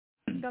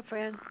What's up,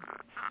 Fran?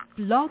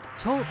 Blog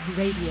Talk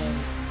Radio.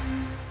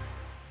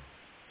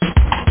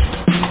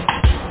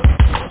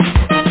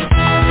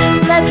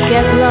 Let's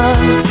get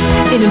lost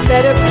in a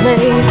better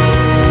place.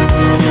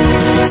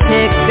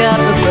 Pick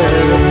up a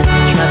book,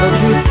 travel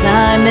through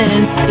time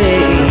and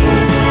space.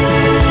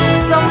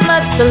 So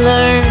much to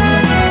learn,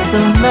 so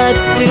much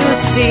to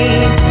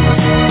see.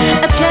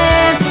 A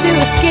chance to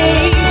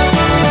escape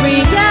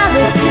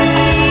reality.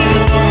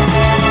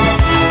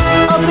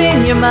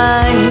 Open your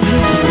mind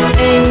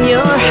and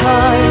your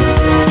heart.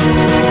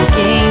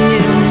 Gain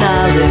new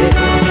knowledge,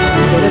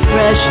 get a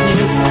fresh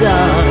new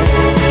start.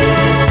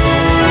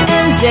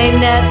 MJ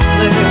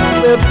Network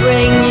will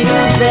bring you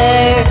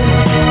there.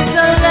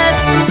 So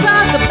let's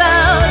talk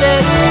about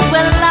it.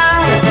 We're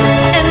live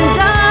and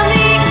on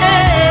the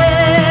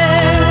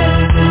air.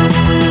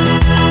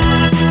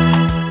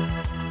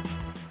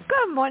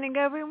 Good morning,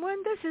 everyone.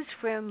 This is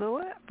Fran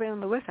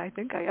Lewis, I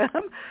think I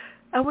am.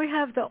 And we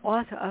have the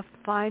author of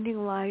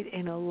Finding Light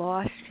in a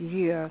Lost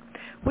Year.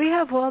 We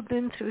have all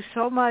been through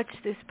so much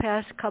this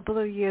past couple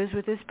of years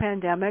with this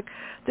pandemic.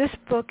 This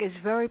book is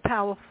very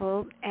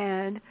powerful,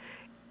 and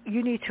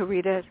you need to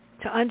read it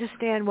to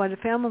understand what a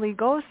family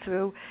goes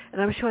through, and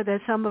I'm sure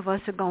that some of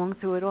us are going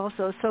through it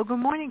also. So good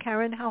morning,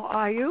 Carin. How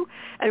are you?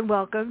 And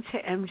welcome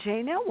to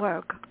MJ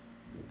Network.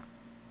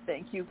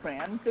 Thank you,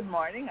 Fran. Good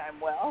morning.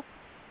 I'm well.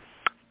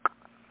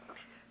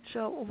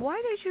 So why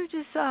did you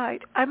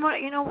decide?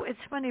 It's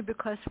funny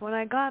because when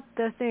I got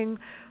the thing,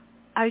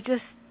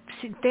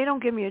 they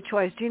don't give me a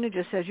choice. Gina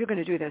just says, you're going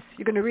to do this.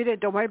 You're going to read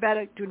it. Don't worry about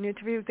it. Do an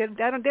interview. They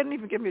don't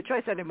even give me a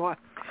choice anymore,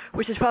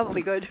 which is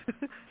probably good.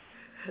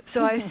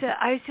 So I said,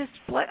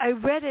 I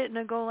read it and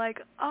I go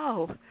like,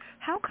 oh,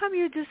 how come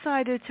you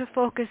decided to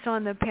focus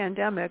on the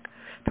pandemic?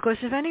 Because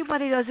if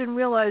anybody doesn't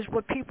realize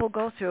what people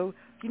go through,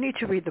 you need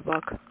to read the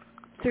book.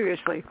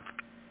 Seriously.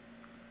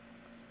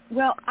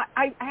 Well,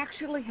 I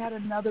actually had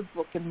another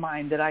book in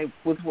mind that I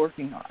was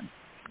working on.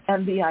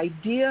 And the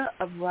idea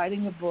of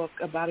writing a book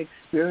about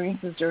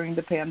experiences during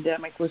the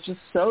pandemic was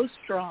just so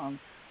strong.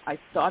 I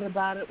thought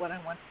about it when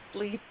I went to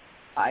sleep.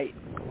 I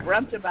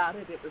dreamt about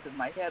it. It was in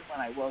my head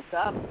when I woke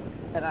up.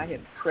 And I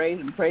had prayed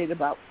and prayed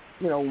about,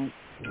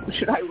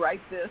 should I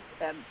write this?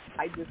 And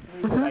I just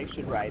knew that I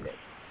should write it.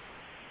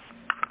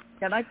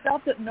 And I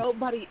felt that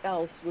nobody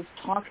else was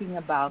talking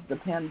about the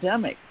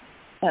pandemic.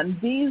 And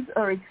these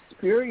are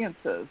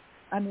experiences,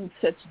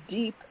 such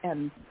deep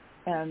and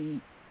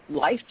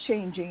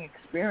life-changing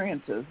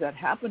experiences that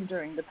happened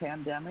during the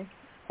pandemic,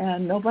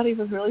 and nobody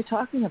was really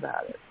talking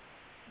about it.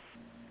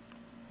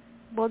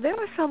 Well, there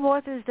were some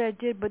authors that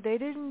did, but they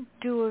didn't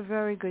do a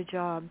very good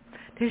job.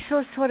 They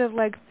sort of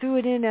like threw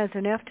it in as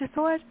an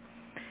afterthought,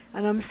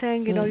 and I'm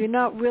saying, you're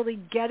not really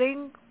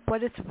getting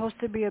what it's supposed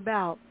to be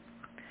about.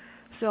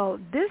 So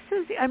this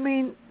is,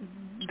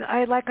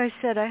 like I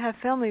said, I have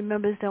family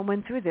members that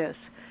went through this.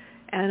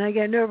 And I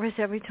get nervous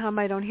every time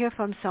I don't hear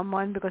from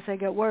someone because I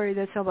get worried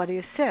that somebody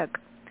is sick.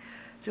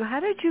 So how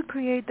did you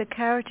create the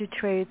character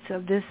traits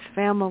of this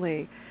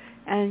family?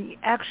 And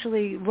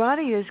actually,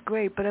 Roni is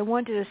great, but I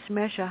wanted to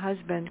smash her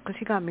husband because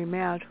he got me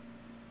mad.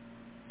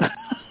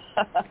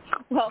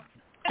 Well,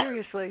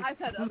 seriously. I've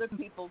had other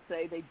people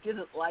say they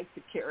didn't like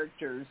the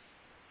characters,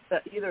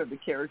 either of the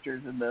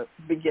characters in the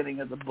beginning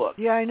of the book.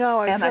 Yeah, I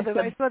know.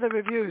 I saw the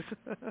reviews.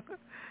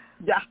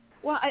 Yeah.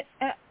 Well,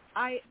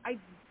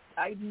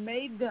 I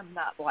made them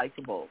not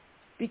likable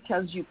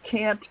because you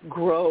can't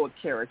grow a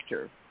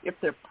character if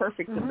they're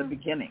perfect in the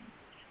beginning.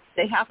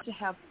 They have to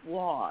have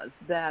flaws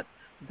that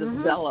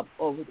develop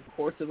over the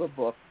course of a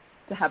book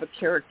to have a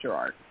character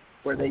arc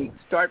where they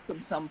start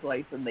from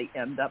someplace and they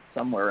end up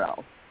somewhere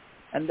else.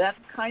 And that's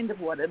kind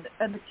of what,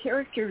 and the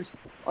characters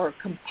are a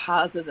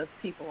composite of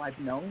people I've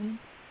known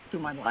through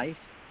my life.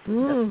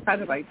 That's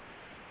kind of I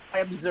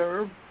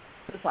observe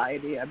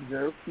society, I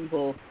observe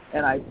people,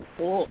 and I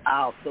pull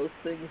out those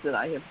things that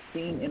I have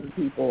seen in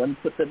people and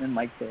put them in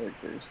my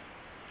characters.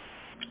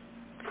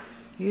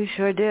 You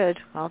sure did.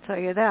 I'll tell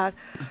you that.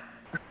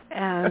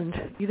 And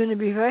you're going to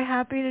be very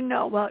happy to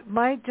know, well,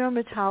 my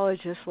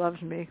dermatologist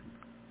loves me.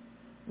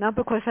 Not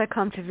because I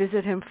come to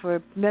visit him for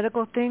a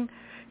medical thing.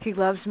 He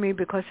loves me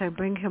because I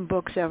bring him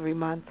books every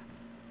month,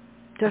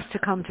 just to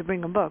come to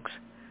bring him books.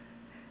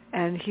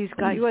 And he's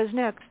got yours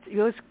next.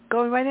 Yours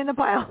going right in the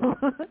pile.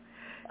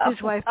 His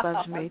wife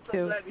loves me,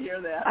 too. I'm so glad to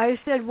hear that. I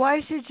said,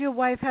 why should your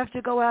wife have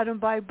to go out and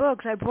buy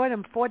books? I brought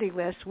him 40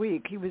 last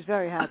week. He was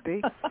very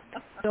happy.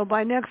 So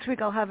by next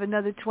week, I'll have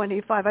another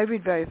 25. I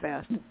read very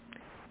fast.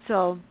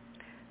 So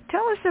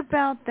tell us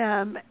about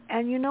them.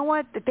 And you know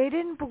what? They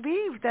didn't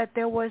believe that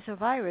there was a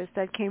virus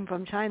that came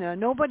from China.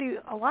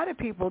 A lot of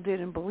people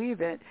didn't believe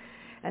it.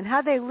 And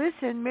had they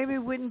listened, maybe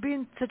we wouldn't be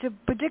in such a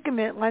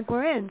predicament like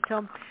we're in.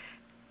 So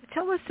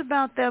tell us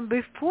about them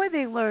before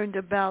they learned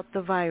about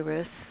the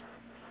virus.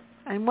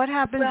 And what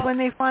happens when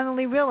they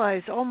finally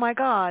realize, oh, my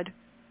God?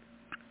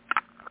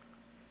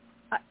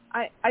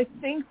 I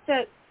think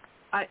that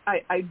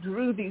I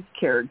drew these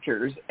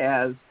characters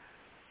as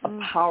a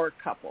power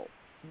couple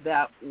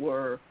that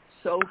were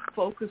so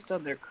focused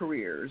on their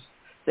careers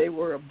They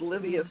were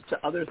oblivious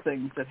to other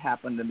things that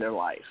happened in their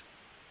life.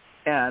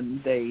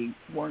 And they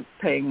weren't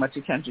paying much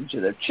attention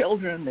to their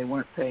children. They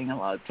weren't paying a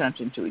lot of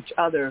attention to each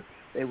other.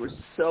 They were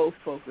so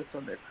focused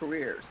on their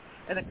careers.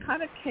 And it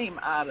kind of came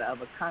out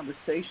of a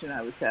conversation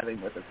I was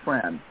having with a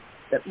friend,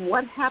 that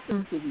what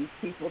happened to these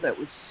people that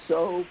were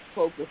so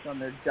focused on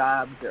their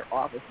jobs, their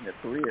office, and their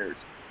careers,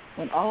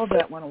 when all of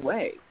that went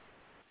away?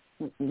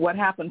 What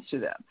happens to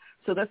them?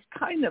 So that's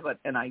kind of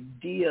an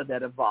idea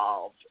that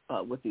evolved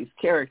with these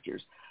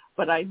characters.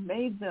 But I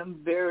made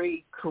them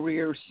very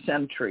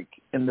career-centric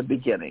in the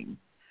beginning.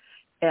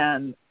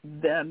 And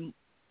then,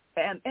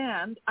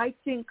 and I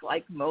think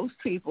like most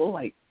people,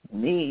 like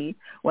me,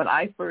 when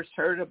I first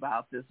heard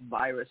about this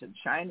virus in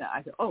China,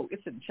 I thought, oh,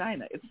 it's in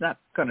China. It's not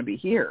going to be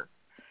here.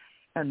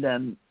 And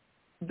then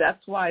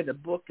that's why the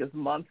book is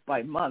month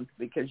by month,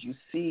 because you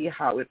see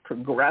how it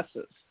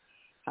progresses,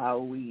 how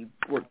we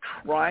were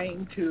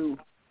trying to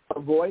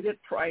avoid it,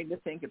 trying to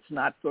think it's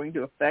not going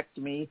to affect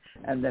me,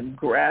 and then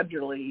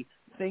gradually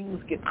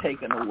things get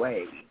taken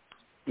away.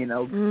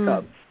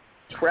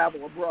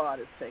 Travel abroad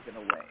is taken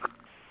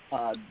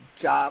away.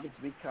 Jobs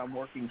become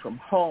working from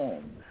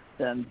home.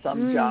 Then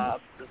some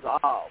jobs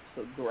dissolve.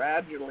 So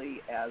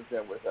gradually, as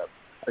there was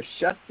a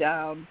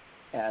shutdown,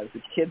 as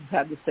the kids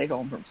had to stay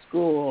home from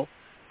school,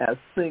 as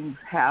things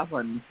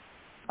happened,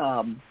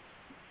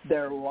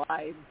 their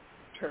lives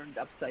turned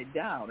upside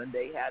down, and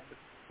they had to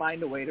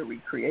find a way to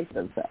recreate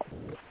themselves.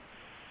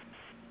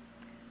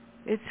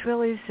 It's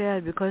really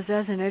sad because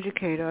as an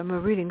educator, I'm a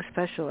reading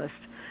specialist.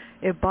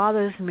 It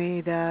bothers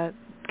me that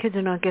kids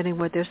are not getting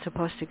what they're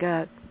supposed to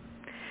get.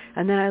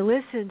 And then I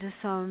listen to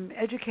some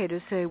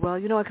educators say, well,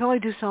 I can only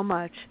do so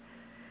much.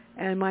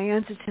 And my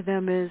answer to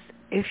them is,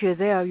 if you're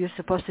there, you're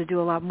supposed to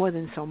do a lot more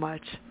than so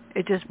much.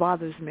 It just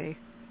bothers me.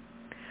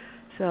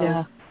 So,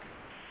 yeah.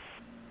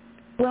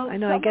 Well, I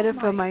know I get it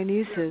from my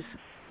nieces.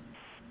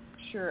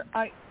 Sure.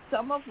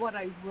 Some of what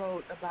I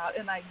wrote about,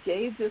 and I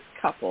gave this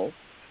couple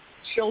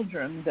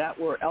children that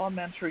were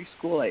elementary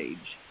school age,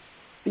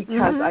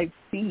 because I've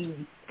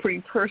seen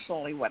pretty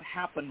personally what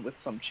happened with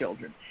some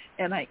children.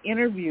 And I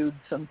interviewed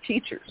some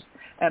teachers,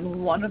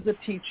 and one of the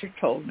teachers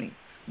told me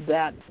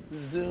that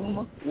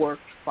Zoom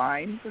worked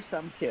fine for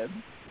some kids,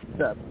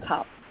 the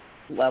top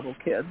level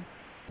kids,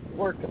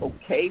 worked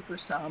okay for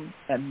some,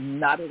 and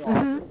not at all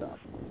for some.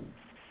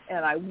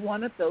 And I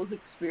wanted those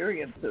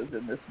experiences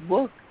in this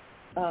book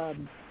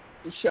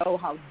to show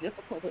how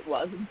difficult it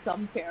was. And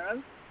some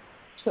parents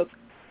took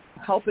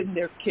helping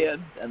their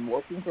kids and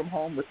working from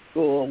home with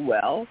school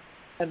well,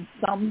 and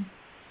some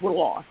were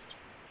lost.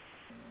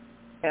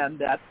 And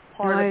that's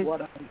part of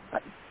what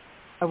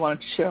I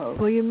wanted to show.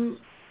 Well, you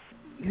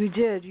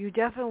did. You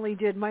definitely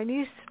did. My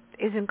niece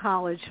is in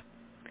college,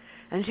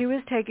 and she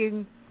was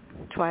taking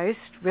twice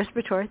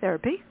respiratory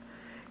therapy,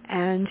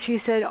 and she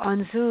said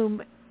on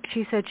Zoom,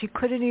 she said she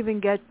couldn't even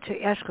get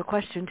to ask a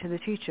question to the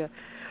teacher.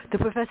 The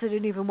professor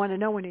didn't even want to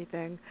know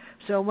anything.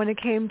 So when it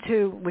came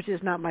to, which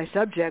is not my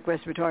subject,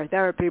 respiratory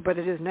therapy, but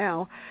it is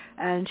now,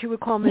 and she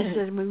would call me and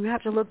said, "You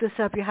have to look this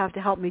up. You have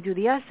to help me do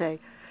the essay."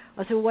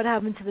 I said, what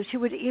happened to she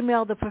would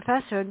email the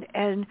professor,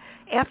 and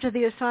after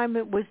the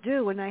assignment was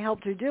due and I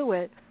helped her do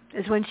it,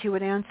 is when she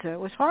would answer. It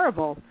was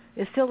horrible.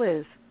 It still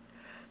is.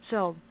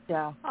 So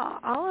yeah.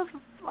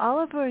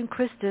 Oliver and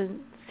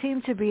Kristen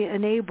seemed to be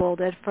enabled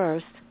at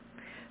first.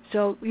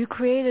 So you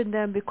created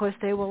them because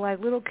they were like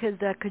little kids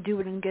that could do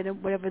it and get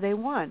whatever they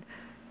want.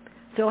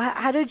 So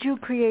how did you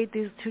create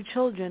these two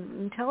children?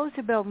 And tell us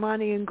about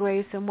Roni and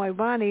Grace and why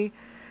Roni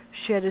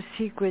shared a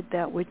secret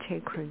that would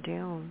take her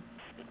down.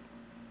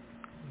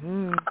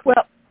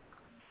 Well,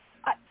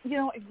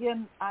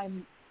 again,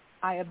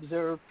 I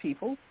observe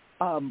people.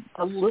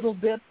 A little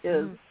bit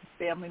is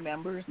family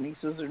members,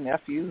 nieces or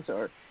nephews,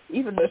 or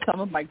even there's some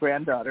of my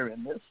granddaughter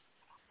in this.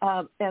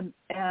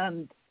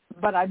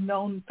 But I've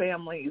known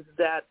families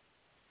that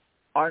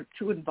aren't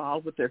too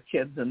involved with their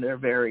kids, and they're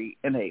very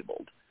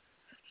enabled,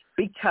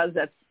 because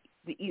that's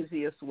the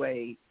easiest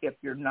way, if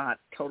you're not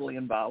totally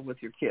involved with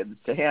your kids,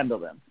 to handle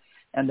them.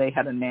 And they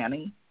had a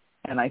nanny,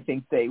 and I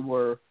think they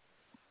were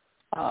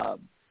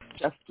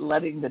just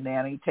letting the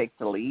nanny take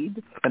the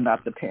lead and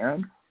not the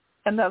parents.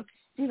 And that's,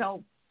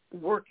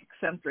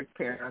 work-eccentric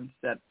parents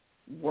that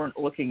weren't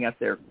looking at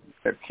their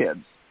kids.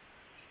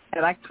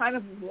 And I kind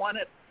of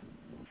wanted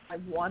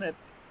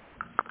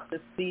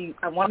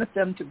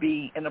them to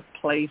be in a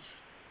place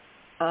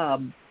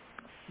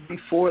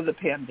before the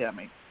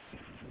pandemic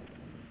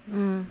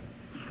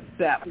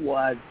that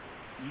was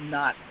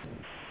not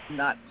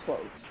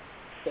close.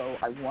 So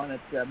I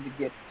wanted them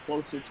to get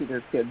closer to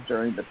their kids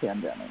during the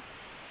pandemic.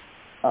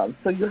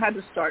 So you had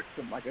to start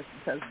from, like I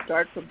said,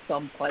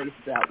 some place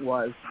that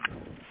was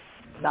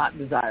not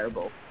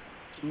desirable,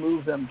 to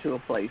move them to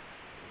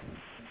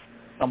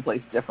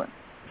someplace different.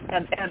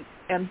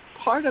 And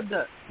part of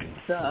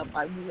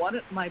I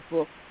wanted my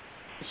book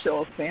to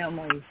show a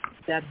family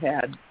that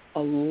had a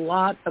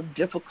lot of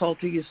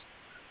difficulties,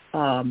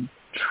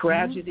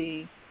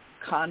 tragedy,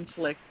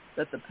 conflict,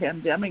 that the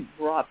pandemic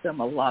brought them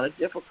a lot of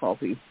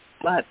difficulties,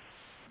 but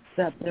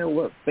that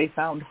they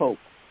found hope.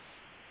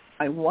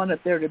 I wanted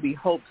there to be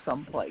hope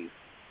someplace.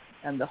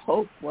 And the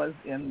hope was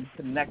in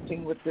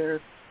connecting with their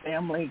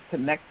family,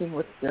 connecting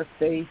with their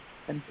faith,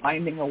 and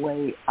finding a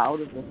way out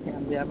of the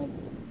pandemic.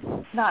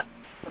 Not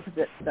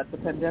that the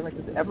pandemic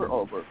is ever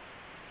over,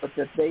 but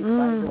that they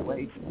find a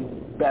way to be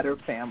better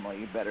family,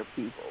 better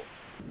people.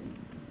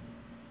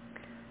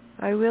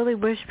 I really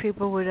wish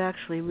people would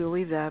actually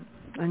believe that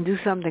and do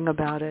something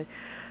about it.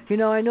 You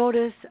know, I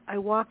noticed I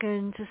walk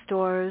into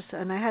stores,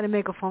 and I had to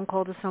make a phone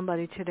call to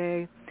somebody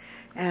today,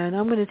 and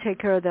I'm going to take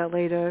care of that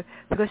later,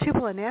 because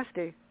people are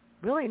nasty,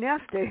 really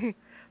nasty,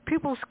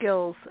 people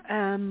skills.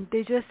 And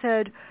they just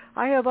said,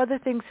 I have other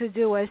things to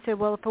do. I said,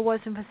 well, if it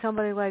wasn't for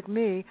somebody like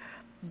me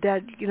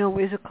that, you know,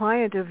 is a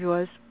client of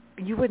yours,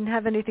 you wouldn't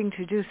have anything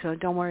to do, so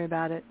don't worry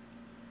about it.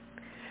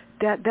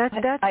 That's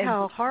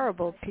how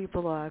horrible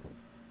people are.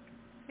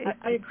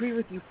 I agree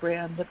with you,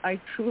 Fran, but I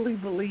truly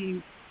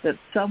believe that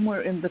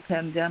somewhere in the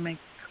pandemic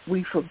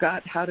we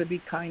forgot how to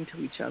be kind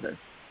to each other.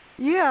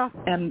 Yeah.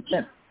 And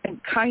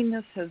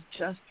kindness has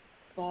just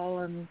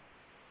fallen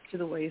to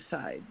the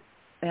wayside.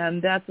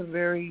 And that's a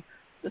very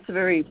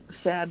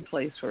sad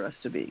place for us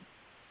to be.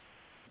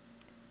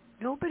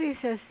 Nobody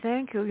says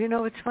thank you. You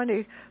know, it's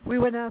funny. We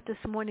went out this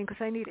morning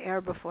because I need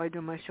air before I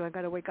do my show. I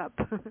got to wake up.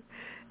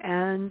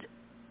 And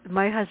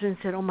my husband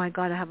said, oh, my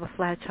God, I have a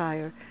flat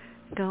tire.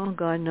 Oh,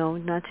 God, no,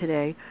 not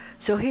today.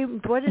 So he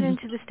brought it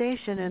into the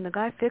station, and the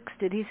guy fixed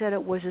it. He said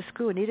it was a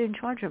screw, and he didn't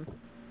charge him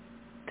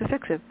to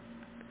fix it.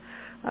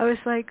 I was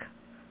like,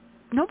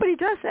 nobody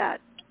does that.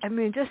 I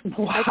mean, just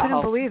wow. I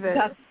couldn't believe it.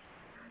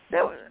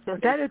 That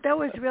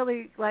was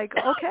really like,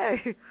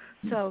 okay.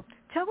 So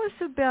tell us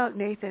about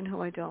Nathan,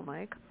 who I don't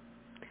like,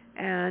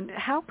 and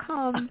how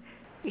come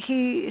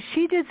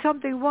she did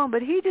something wrong,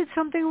 but he did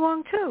something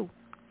wrong too.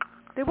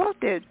 They both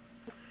did.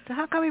 So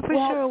how come he pushed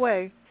her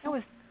away?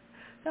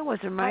 That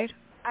wasn't right.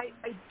 I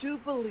do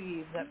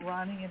believe that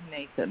Roni and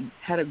Nathan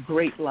had a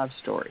great love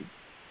story.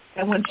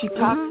 And when she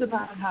talks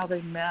about how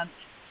they met,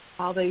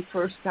 how they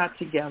first got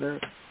together,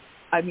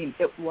 I mean,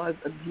 it was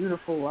a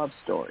beautiful love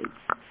story.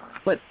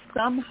 But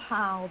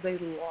somehow they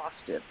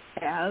lost it,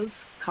 as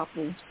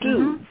couples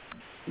do.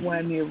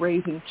 When you're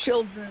raising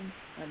children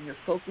and you're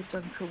focused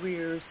on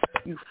careers,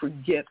 you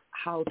forget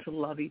how to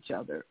love each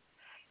other.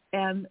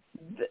 And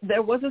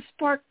there was a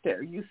spark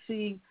there. You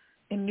see,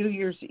 in New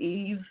Year's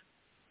Eve,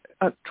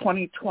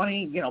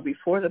 2020, you know,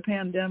 before the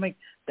pandemic,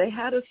 they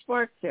had a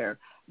spark there,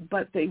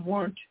 but they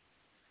weren't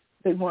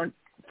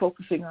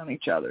focusing on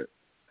each other.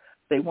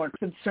 They weren't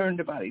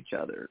concerned about each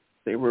other.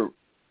 They were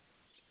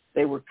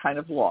kind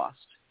of lost.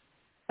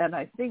 And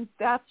I think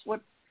that's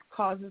what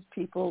causes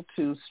people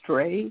to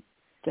stray,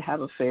 to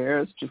have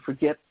affairs, to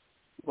forget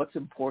what's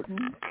important,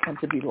 and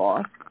to be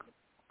lost.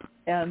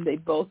 And they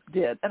both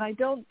did. And I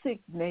don't think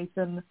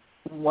Nathan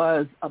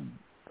was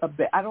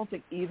I don't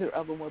think either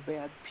of them were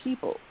bad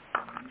people.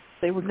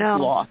 They were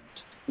just lost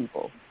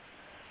people.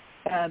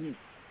 And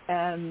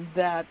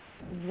that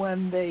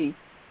when they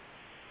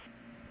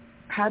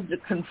had to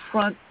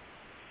confront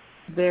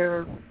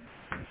their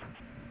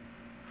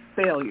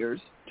failures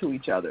to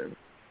each other,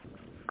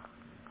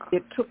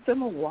 it took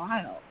them a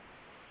while.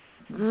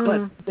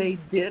 But they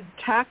did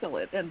tackle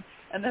it. And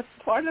that's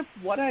part of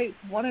what I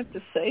wanted to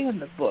say in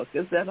the book,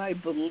 is that I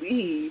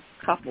believe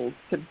couples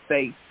can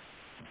face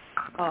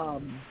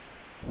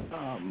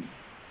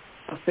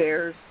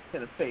affairs,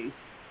 can face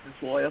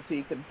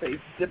disloyalty, can face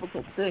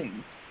difficult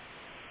things.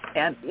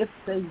 And if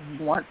they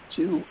want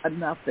to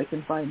enough, they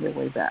can find their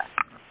way back.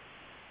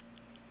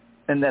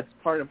 And that's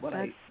part of what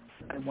I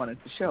wanted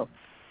to show.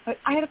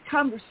 I had a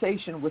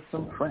conversation with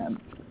some friends.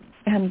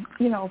 And,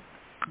 you know,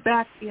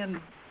 back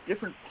in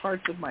different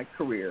parts of my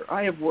career,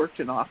 I have worked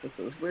in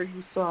offices where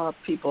you saw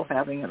people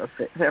having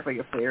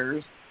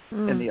affairs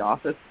in the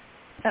office.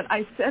 And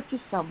I said to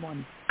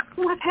someone,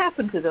 what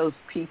happened to those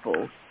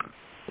people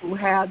who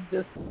had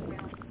this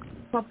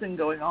something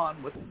going on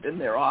in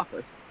their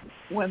office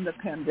when the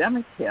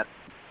pandemic hit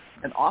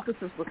and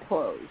offices were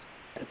closed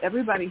and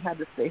everybody had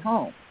to stay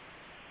home?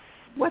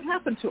 What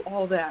happened to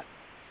all that,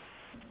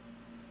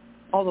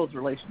 all those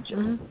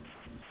relationships?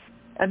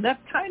 And that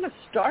kind of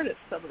started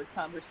some of the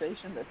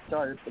conversation that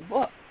started the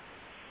book.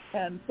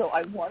 And so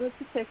I wanted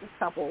to take a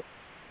couple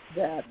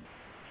that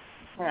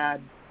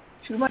had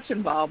too much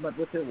involvement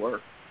with their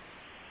work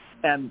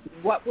and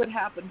what would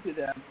happen to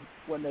them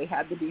when they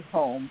had to be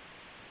home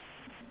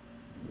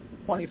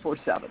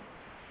 24/7.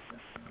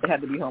 They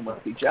had to be home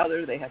with each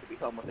other. They had to be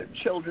home with their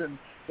children.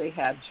 They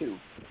had to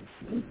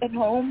eat at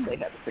home. They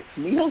had to fix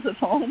meals at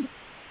home.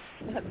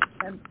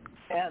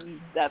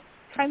 And that's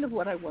kind of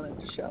what I wanted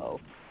to show.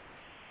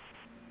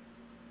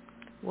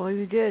 Well,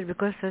 you did,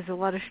 because there's a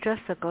lot of stress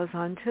that goes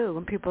on, too,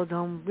 and people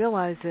don't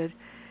realize it,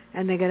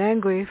 and they get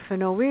angry for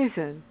no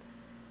reason,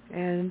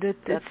 and it's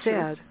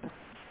sad. True.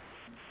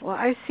 Well,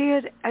 I see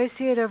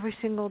it every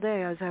single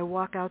day as I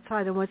walk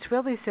outside, and what's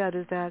really sad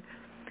is that,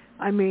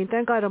 I mean,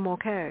 thank God I'm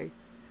okay,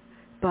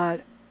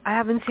 but I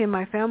haven't seen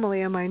my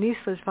family, and my niece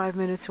lives 5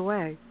 minutes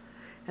away,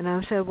 and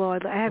I said, well,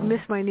 I have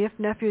missed my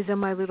nephews and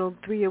my little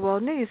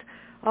 3-year-old niece.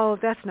 Oh,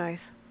 that's nice.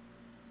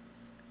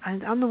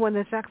 And I'm the one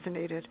that's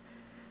vaccinated.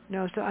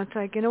 No, so it's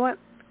like, you know what?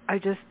 I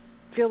just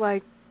feel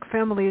like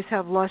families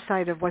have lost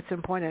sight of what's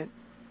important.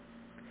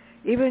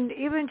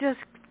 Even just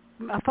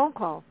a phone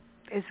call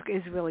is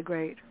really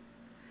great.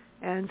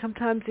 And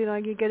sometimes,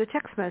 you get a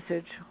text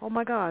message. Oh,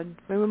 my God.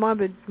 I'm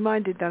reminded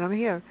that I'm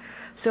here.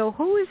 So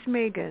who is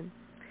Megan?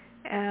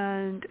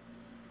 And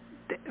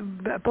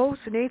both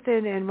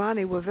Nathan and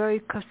Roni were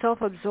very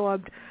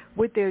self-absorbed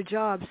with their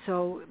jobs,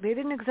 so they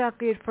didn't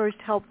exactly at first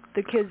help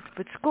the kids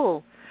with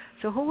school.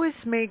 So who is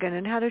Megan,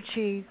 and how did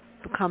she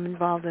become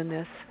involved in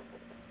this?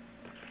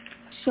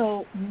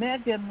 So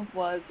Megan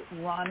was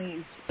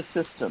Roni's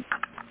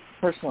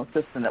personal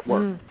assistant at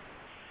work.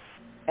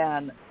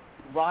 And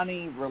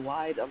Roni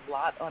relied a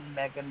lot on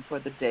Megan for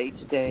the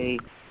day-to-day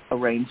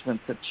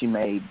arrangements that she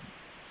made,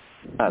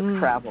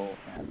 travel,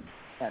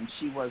 and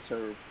she was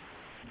her,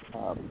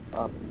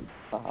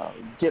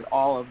 did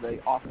all of the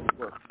office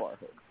work for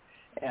her.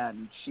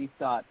 And she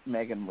thought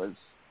Megan was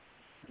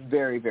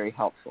very, very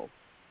helpful.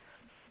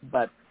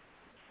 But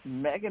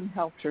Megan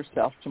helped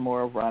herself to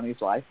more of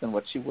Roni's life than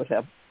what she would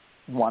have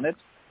wanted.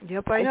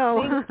 Yep, I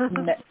know.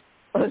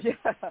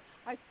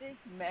 I think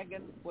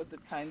Megan was the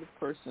kind of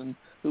person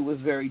who was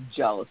very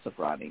jealous of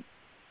Roni.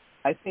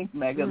 I think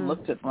Megan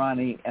looked at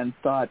Roni and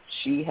thought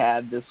she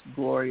had this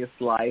glorious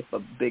life, a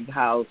big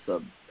house, a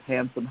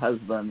handsome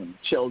husband, and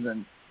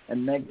children,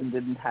 and Megan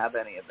didn't have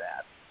any of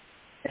that.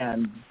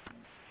 And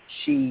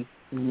she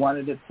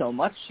wanted it so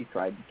much she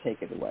tried to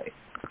take it away.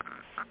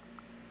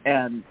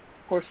 And,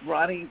 of course,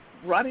 Roni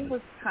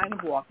was kind of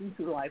walking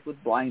through life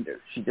with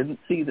blinders. She didn't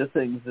see the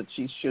things that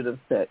she should have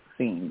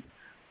seen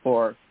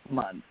for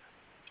months.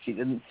 She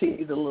didn't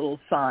see the little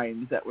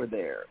signs that were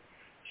there.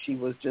 She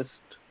was just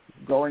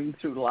going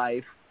through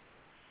life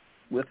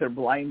with her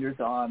blinders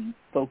on,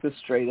 focused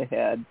straight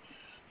ahead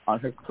on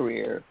her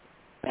career.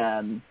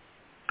 And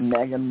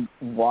Megan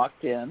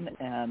walked in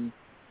and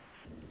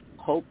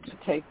hoped to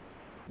take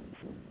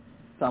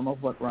some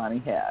of what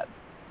Roni had.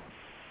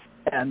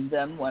 And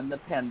then when the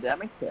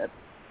pandemic hit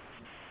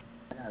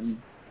and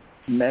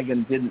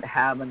Megan didn't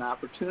have an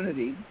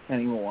opportunity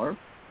anymore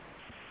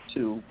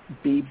to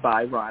be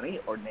by Roni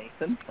or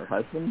Nathan, her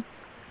husband,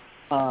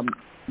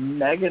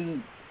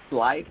 Megan's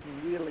life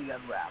really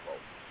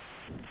unraveled.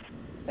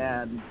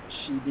 And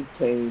she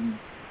became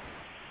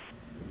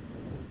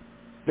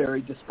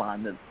very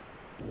despondent.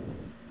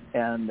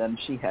 And then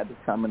she had to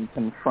come and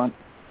confront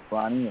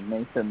Roni and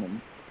Nathan,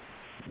 and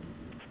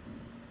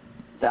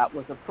that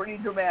was a pretty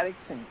dramatic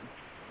scene.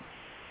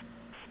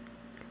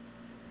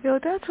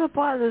 That's what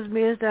bothers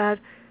me, is that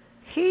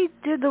he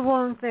did the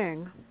wrong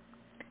thing,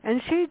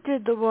 and she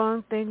did the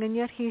wrong thing, and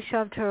yet he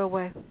shoved her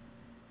away.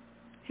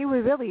 He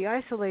really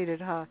isolated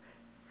her.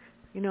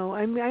 I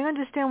mean, I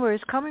understand where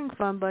it's coming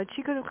from, but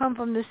she could have come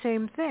from the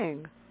same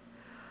thing.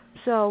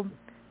 So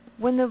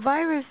when the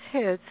virus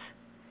hits,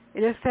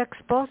 it affects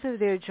both of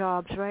their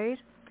jobs, right?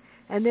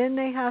 And then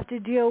they have to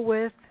deal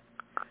with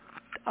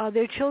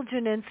their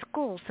children in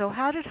school. So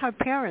how did her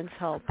parents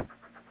help?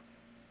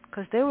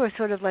 Because they were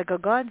sort of like a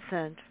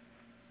godsend.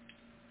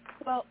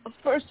 Well,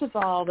 first of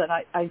all, that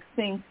I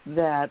think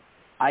that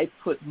I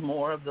put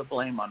more of the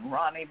blame on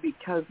Roni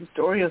because the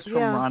story is from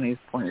Roni's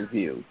point of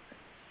view.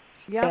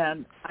 Yep.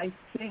 And I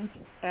think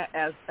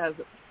as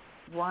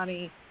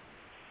Roni,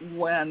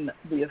 when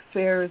the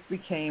affairs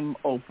became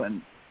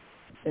open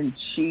and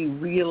she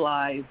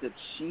realized that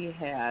she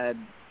had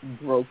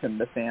broken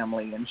the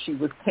family and she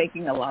was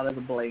taking a lot of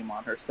the blame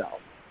on herself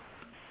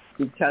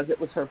because it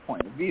was her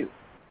point of view.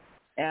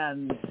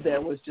 And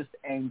there was just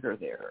anger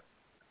there.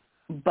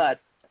 But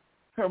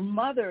her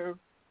mother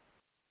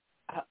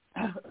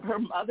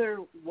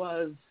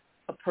was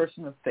a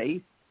person of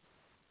faith,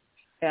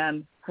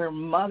 and her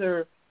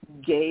mother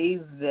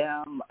gave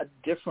them a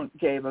different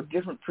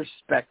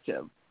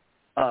perspective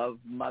of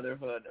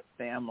motherhood, of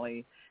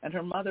family, and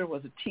her mother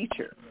was a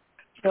teacher.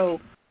 So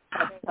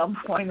at some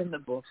point in the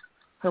book,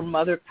 her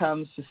mother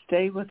comes to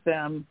stay with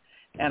them,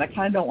 and I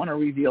kind of don't want to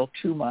reveal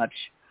too much.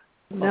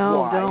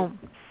 No, don't.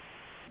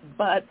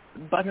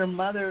 But her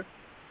mother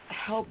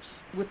helps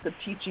with the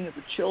teaching of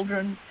the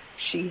children.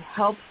 She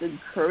helps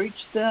encourage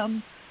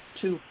them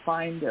to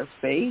find their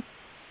faith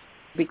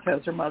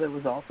because her mother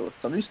was also a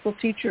Sunday school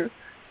teacher.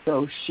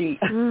 So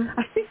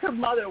I think her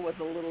mother was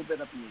a little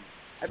bit of me.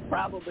 And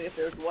probably if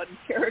there's one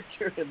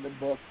character in the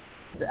book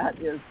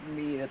that is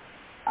me,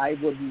 I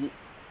would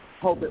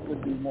hope it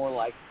would be more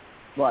like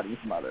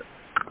Roni's mother.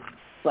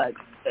 But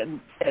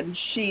and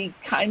she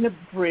kind of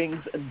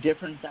brings a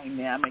different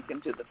dynamic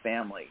into the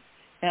family.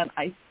 And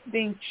I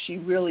think she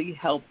really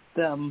helped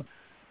them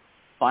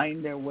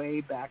find their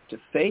way back to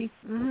faith,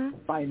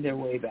 find their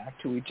way back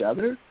to each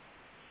other.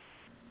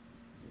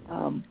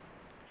 And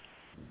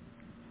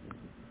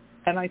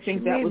I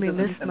think that was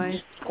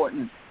an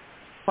important.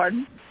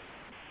 Pardon?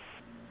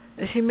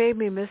 She made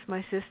me miss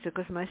my sister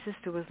because my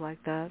sister was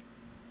like that.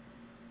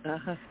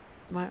 Uh-huh.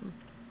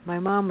 My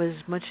mom was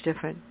much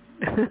different.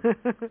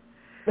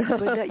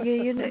 But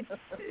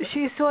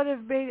she sort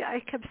of made. I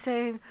kept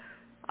saying,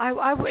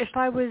 if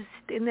I was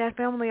in that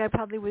family, I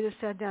probably would have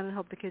sat down and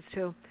helped the kids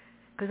too,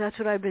 because that's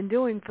what I've been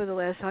doing for the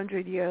last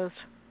 100 years.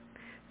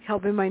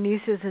 helping my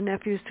nieces and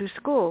nephews through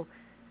school.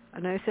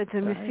 And I said to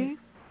him, Right. you see,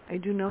 I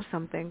do know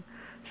something.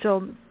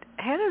 So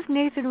how does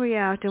Nathan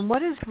react, and what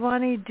does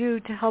Roni do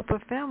to help her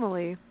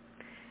family?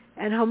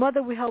 And her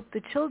mother would help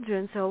the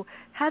children. So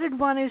how did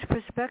Roni's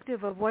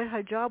perspective of what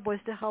her job was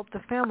to help the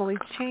family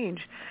change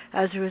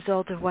as a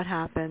result of what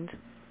happened?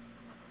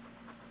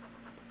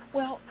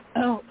 Well,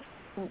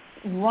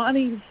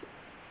 Roni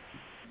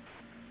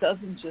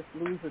doesn't just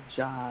lose a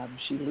job,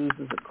 she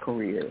loses a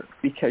career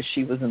because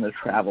she was in the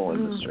travel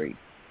industry.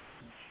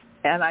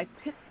 And I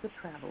picked the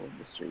travel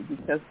industry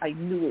because I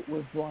knew it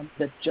was one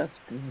that just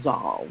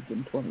dissolved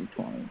in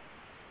 2020.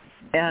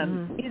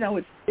 And, you know,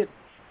 it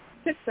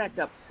picked back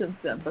up since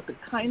then, but the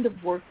kind of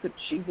work that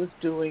she was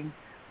doing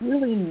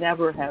really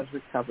never has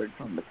recovered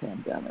from the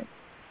pandemic.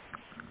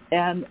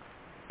 And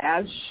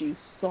as she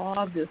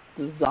saw this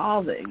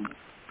dissolving,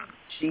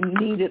 she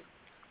needed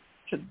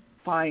to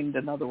find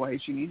another way.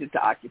 She needed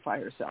to occupy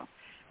herself.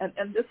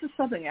 And this is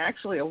something,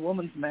 actually, a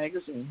woman's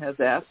magazine has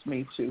asked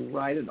me to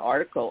write an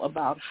article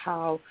about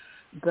how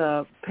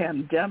the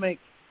pandemic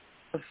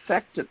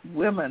affected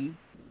women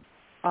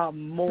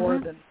more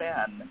than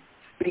men,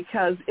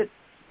 because it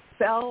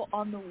fell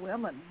on the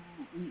women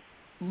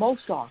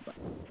most often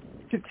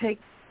to take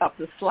up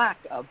the slack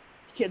of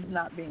kids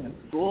not being in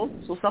school,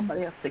 so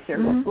somebody has to take care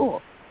of the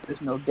school.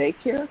 There's no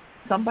daycare,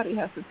 somebody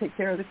has to take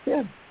care of the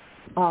kids.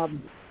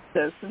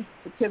 Since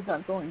the kids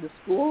aren't going to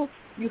school,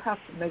 you have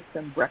to make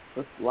them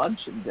breakfast, lunch,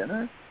 and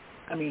dinner.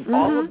 I mean,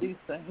 all of these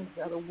things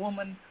that a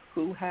woman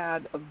who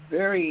had a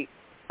very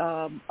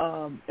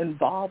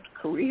involved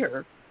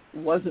career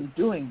wasn't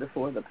doing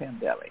before the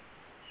pandemic.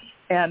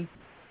 And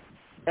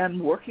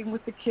working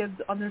with the kids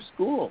on their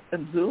school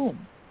and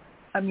Zoom.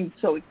 I mean,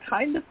 so it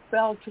kind of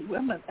fell to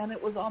women, and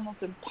it was almost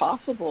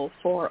impossible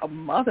for a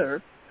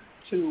mother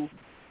to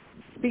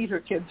feed her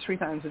kids 3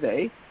 times a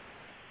day,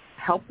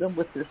 help them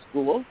with their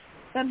school,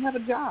 and have a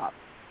job.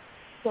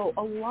 So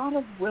a lot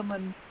of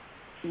women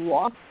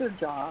lost their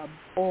jobs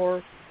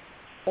or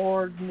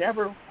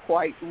never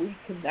quite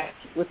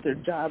reconnected with their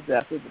jobs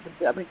after the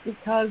pandemic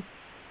because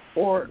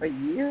for a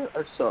year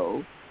or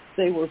so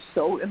they were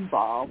so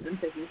involved in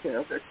taking care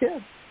of their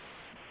kids.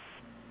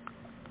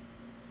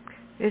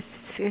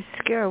 It's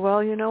scary.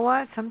 Well, you know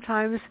what?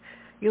 Sometimes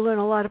you learn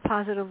a lot of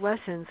positive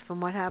lessons from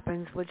what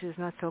happens, which is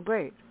not so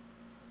great.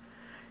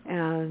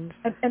 And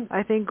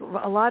I think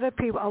a lot of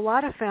people, a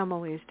lot of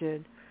families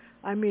did.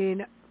 I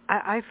mean,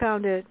 I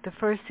found it the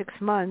first 6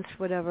 months,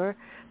 whatever,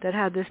 that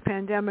had this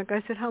pandemic.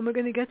 I said, how am I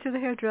going to get to the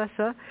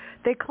hairdresser?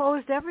 They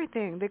closed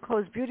everything. They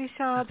closed beauty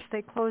shops.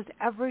 They closed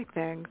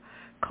everything.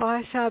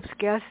 Car shops,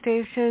 gas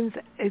stations.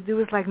 It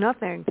was like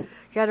nothing.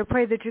 You had to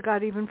pray that you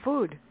got even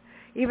food.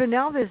 Even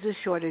now there's a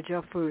shortage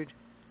of food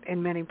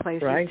in many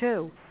places,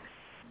 too.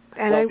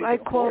 And I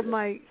called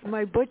my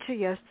butcher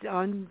yesterday.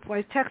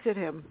 I texted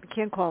him. I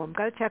can't call him.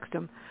 Got to text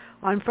him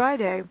on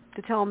Friday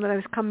to tell him that I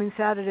was coming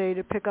Saturday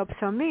to pick up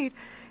some meat,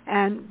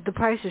 and the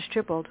prices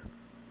tripled,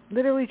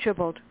 literally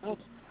tripled. Oh.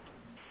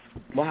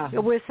 Wow.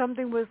 Where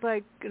something was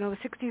like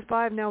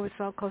 65, now it's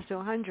all close to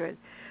 100,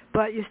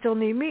 but you still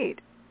need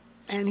meat,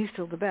 and he's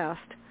still the best.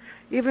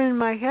 Even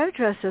my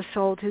hairdresser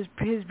sold his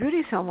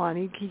beauty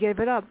salon. He gave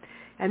it up,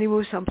 and he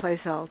moved someplace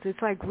else.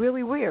 It's like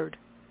really weird.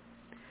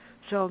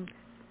 So.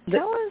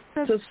 Tell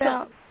us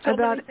about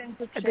many things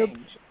have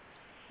changed.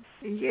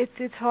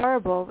 It's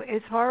horrible.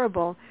 It's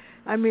horrible.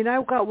 I mean,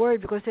 I got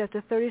worried because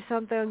after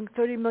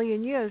 30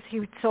 million years,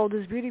 he sold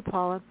his beauty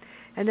parlor,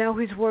 and now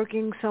he's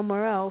working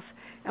somewhere else.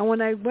 And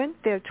when I went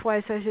there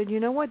twice, I said, you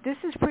know what? This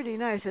is pretty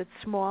nice. It's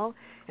small,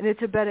 and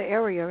it's a better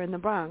area in the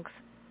Bronx.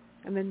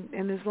 And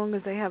as long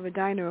as they have a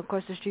diner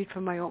across the street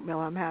from my oatmeal,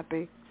 I'm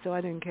happy. So I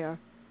didn't care.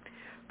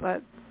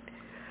 But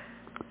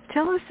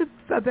tell us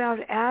about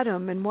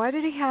Adam, and why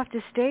did he have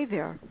to stay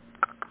there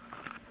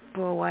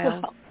for a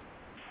while? Well,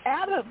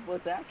 Adam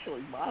was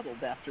actually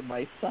modeled after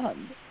my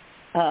son.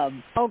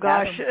 Oh,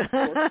 gosh.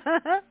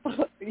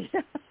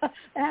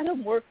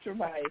 Adam worked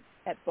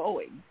at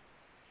Boeing.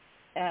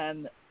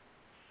 And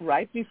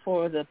right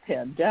before the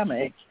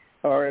pandemic,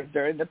 or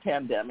during the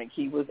pandemic,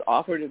 he was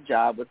offered a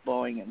job with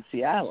Boeing in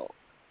Seattle.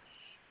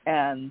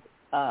 And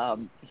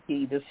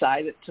he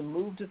decided to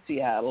move to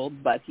Seattle,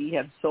 but he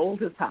had sold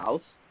his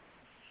house.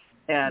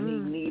 And he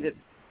needed.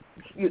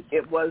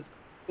 It was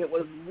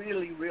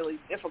really, really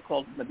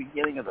difficult in the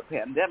beginning of the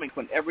pandemic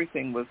when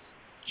everything was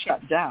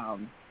shut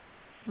down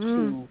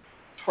to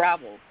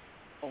travel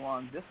a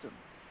long distance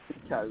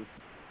because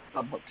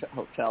some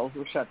hotels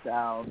were shut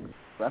down,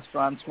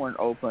 restaurants weren't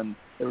open.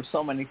 There were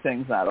so many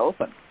things not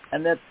open,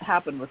 and that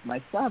happened with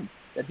my son.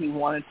 That he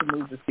wanted to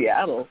move to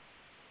Seattle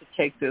to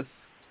take this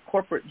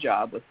corporate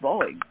job with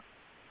Boeing,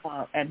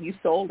 and he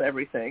sold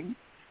everything,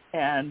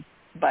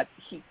 but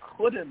he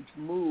couldn't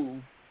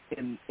move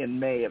in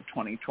May of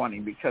 2020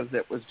 because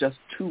it was just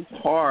too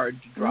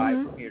hard to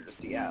drive from here to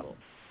Seattle.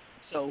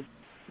 So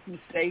he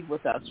stayed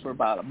with us for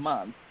about a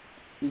month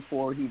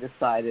before he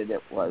decided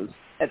it was,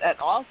 and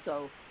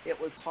also it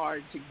was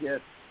hard to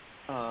get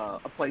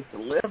a place to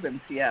live in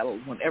Seattle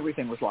when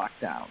everything was locked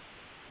down.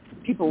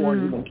 People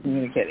weren't even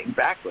communicating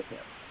back with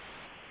him.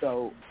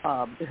 So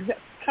that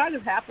kind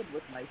of happened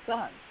with my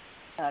son,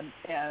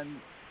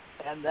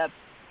 and that's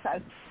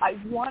I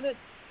wanted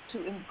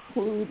to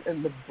include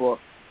in the book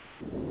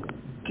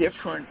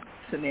different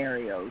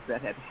scenarios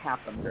that had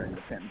happened during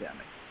the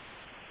pandemic.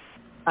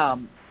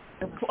 And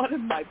one of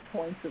my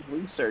points of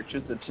research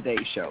is the Today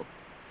Show.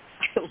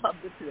 I love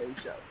the Today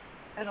Show,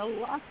 and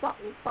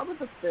some of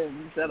the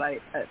things that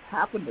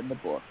happened in the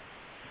book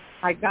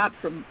I got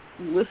from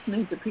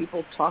listening to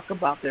people talk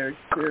about their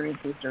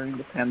experiences during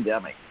the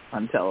pandemic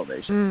on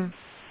television.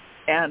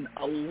 And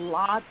a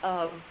lot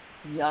of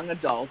young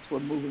adults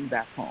were moving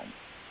back home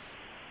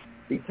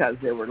because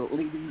they were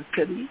leaving the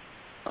city.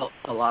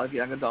 A lot of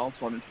young adults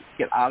wanted to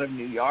get out of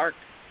New York,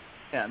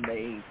 and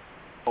they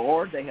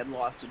had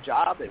lost a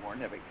job. They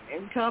weren't having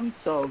an income,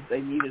 so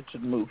they needed to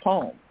move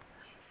home.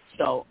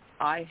 So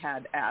I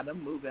had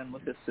Adam move in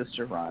with his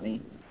sister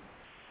Roni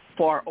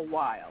for a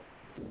while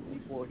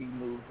before he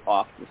moved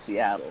off to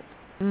Seattle.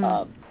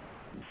 And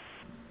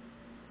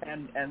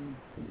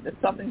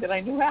it's something that I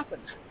knew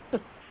happened.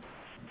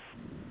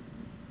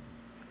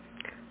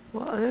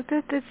 Well,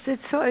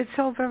 it's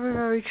so very,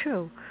 very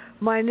true.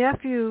 My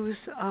nephews,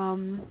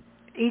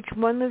 each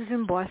one lives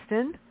in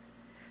Boston,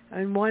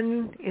 and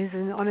one is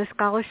on a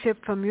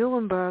scholarship from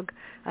Muhlenberg,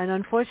 and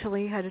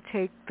unfortunately had to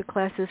take the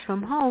classes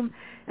from home.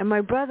 And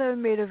my brother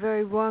made a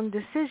very wrong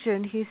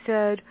decision. He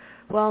said,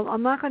 well,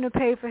 I'm not going to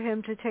pay for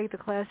him to take the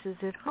classes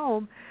at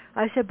home.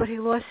 I said, but he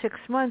lost 6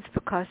 months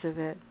because of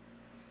it,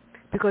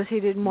 because he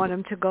didn't want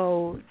him to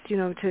go,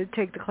 to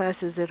take the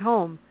classes at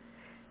home.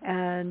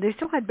 And they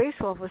still had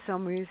baseball for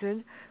some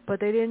reason,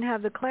 but they didn't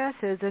have the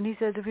classes. And he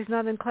said, if he's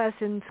not in class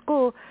in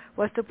school,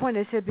 what's the point?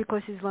 I said,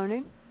 because he's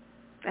learning,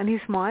 and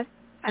he's smart,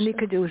 and he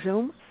could do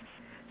Zoom.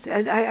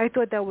 And I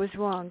thought that was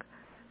wrong.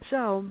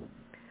 So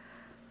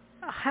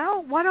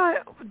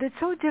it's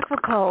so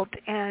difficult.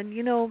 And,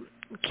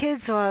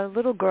 kids are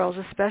little girls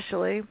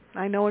especially.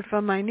 I know it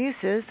from my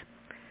nieces.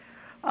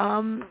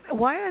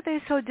 Why are they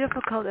so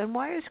difficult, and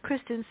why is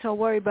Kristen so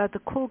worried about the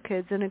cool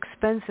kids and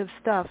expensive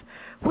stuff,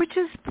 which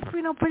is,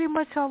 pretty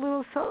much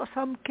how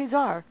some kids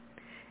are,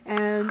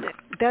 and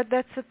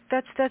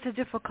that's a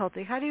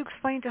difficulty. How do you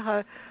explain to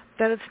her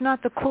that it's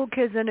not the cool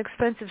kids and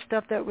expensive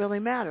stuff that really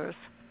matters?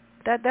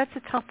 That's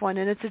a tough one,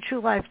 and it's a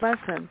true life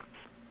lesson.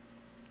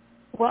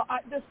 Well,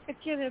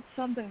 it's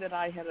something that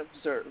I had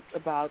observed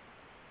about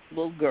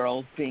little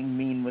girls being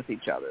mean with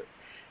each other.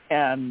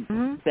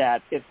 And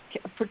that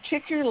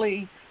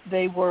particularly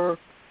they were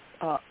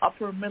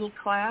upper middle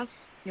class,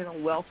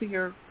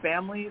 wealthier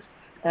families,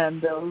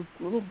 and those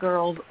little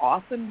girls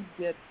often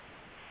get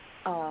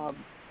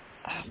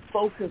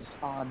focused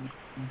on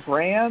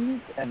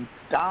brands and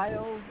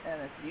styles,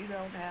 and if you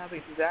don't have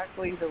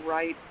exactly the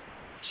right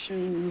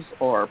shoes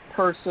or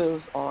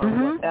purses or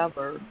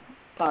whatever,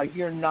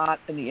 you're not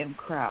in the in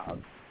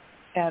crowd.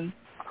 And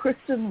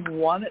Kristen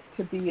wanted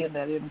to be in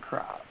that in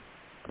crowd.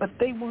 But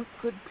they weren't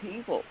good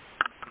people,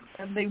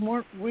 and they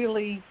weren't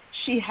really,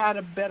 she had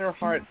a better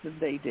heart than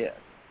they did.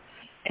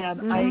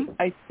 And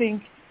I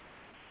think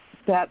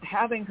that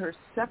having her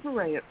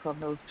separated from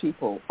those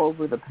people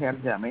over the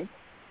pandemic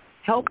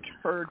helped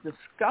her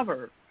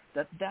discover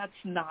that that's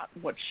not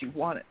what she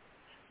wanted,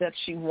 that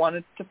she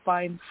wanted to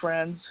find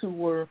friends who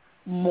were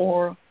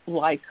more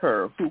like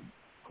her,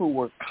 who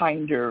were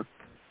kinder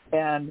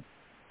and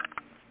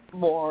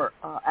more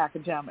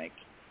academic,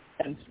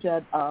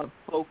 instead of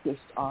focused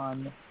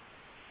on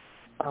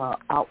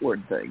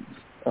outward things,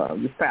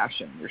 your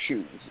fashion, your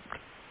shoes.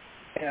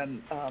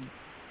 And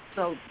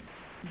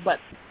but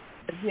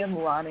again,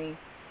 Roni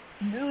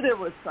knew there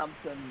was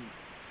something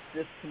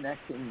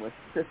disconnecting with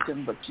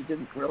Kristen, but she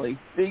didn't really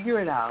figure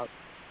it out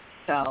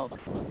until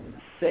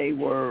they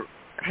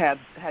had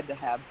to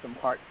have some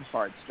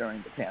heart-to-hearts during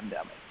the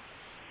pandemic.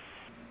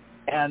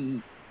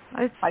 And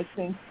I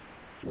think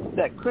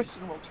that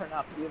Kristen will turn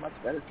out to be a much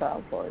better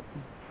child for it.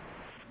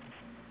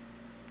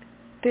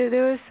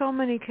 There are so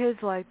many kids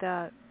like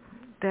that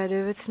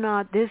if it's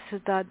not this,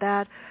 it's not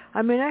that.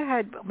 I mean,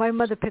 my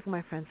mother picked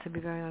my friends, to be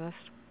very honest.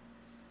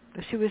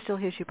 If she was still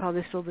here, she'd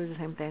probably still do the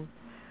same thing.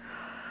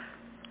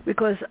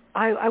 Because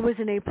I was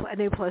an A+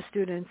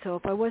 student, so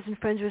if I wasn't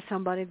friends with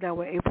somebody that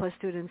were A+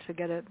 students,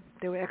 forget it.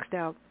 They were X'd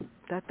out.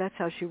 That's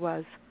how she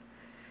was.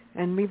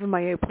 And even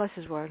my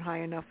A+s weren't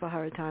high enough for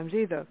her at times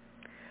either.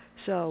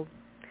 So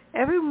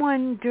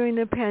everyone during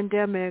the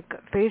pandemic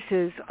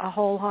faces a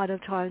whole lot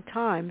of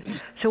time.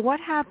 So what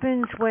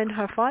happens when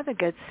her father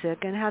gets sick,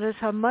 and how does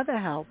her mother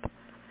help?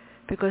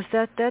 Because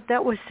that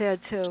was sad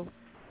too.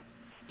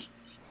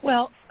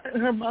 Well,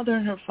 her mother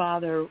and her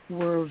father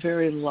were a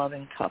very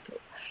loving couple,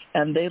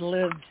 and they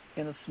lived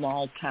in a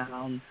small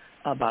town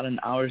about an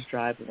hour's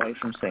drive away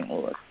from St.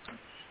 Louis.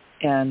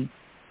 And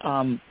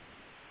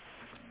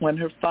when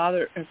her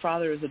father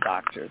is a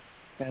doctor,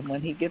 and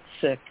when he gets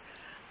sick,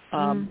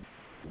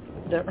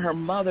 her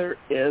mother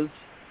is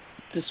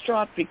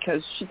distraught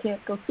because she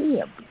can't go see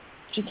him.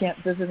 She can't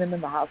visit him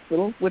in the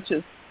hospital, which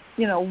is,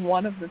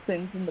 one of the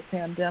things in the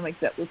pandemic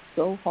that was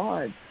so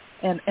hard.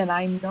 And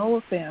I know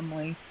a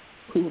family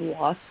who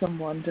lost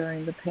someone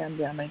during the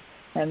pandemic,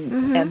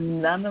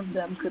 and none of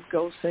them could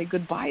go say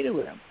goodbye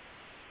to him.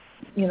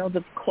 You know,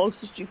 the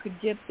closest you could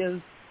get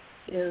is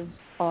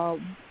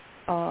on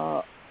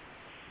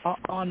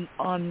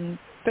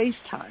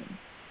FaceTime,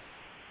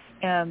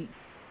 and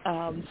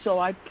so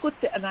I put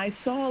that, and I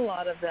saw a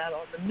lot of that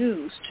on the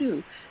news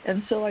too,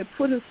 and so I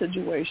put a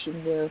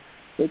situation where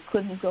they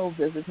couldn't go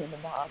visit him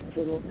in the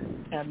hospital,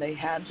 and they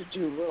had to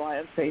rely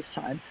on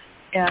FaceTime,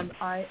 and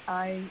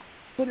I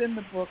put in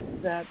the book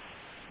that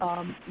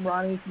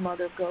Roni's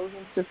mother goes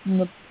and sits in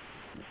the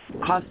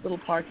hospital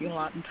parking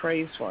lot and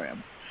prays for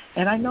him.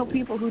 And I know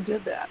people who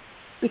did that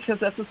because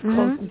that's as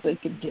close as they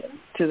could get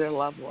to their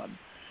loved one.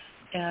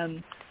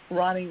 And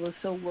Roni was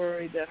so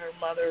worried that her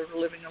mother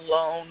living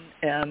alone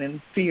and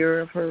in fear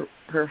of her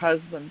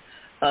husband.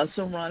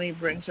 So Roni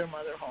brings her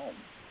mother home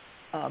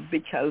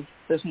because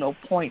there's no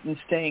point in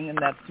staying in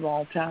that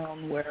small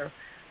town where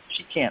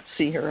she can't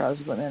see her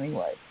husband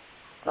anyway.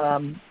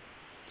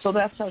 So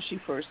that's how she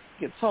first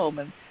gets home.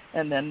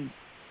 And then,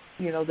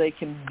 you know, they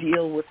can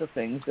deal with the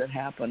things that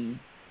happen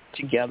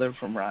together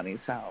from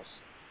Roni's house.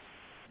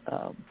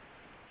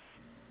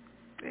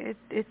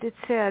 It's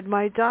sad.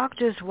 My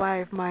doctor's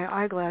wife, my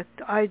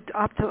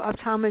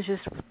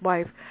optometrist's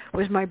wife,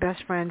 was my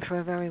best friend for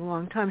a very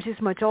long time. She's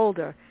much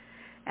older,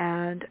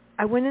 and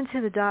I went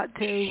into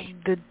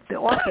the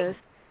office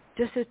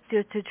just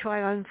to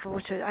try on for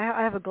which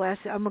I have a glass.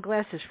 I'm a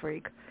glasses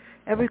freak.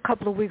 Every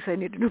couple of weeks I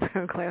need a new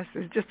pair of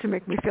glasses just to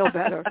make me feel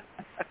better.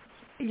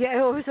 Yeah,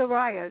 it was a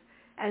riot.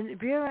 And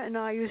Vera and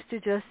I used to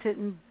just sit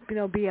and, you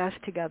know, BS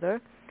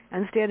together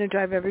and stand and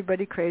drive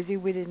everybody crazy.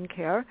 We didn't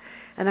care.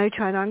 And I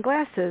tried on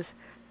glasses.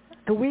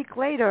 The week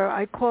later,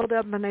 I called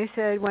up and they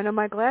said, when are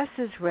my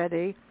glasses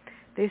ready?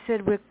 They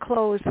said, we're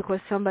closed because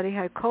somebody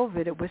had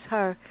COVID. It was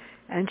her,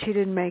 and she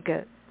didn't make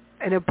it.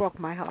 And it broke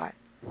my heart.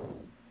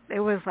 It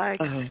was like,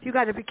 you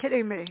got to be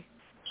kidding me.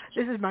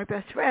 This is my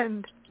best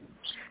friend.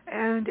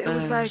 And it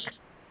was like,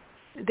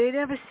 they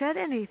never said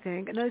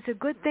anything. And it's a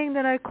good thing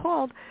that I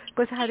called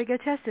because I had to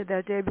get tested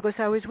that day because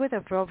I was with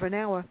her for over an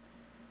hour.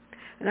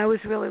 And I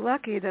was really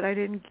lucky that I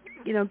didn't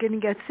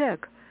get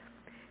sick.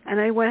 And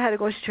I had to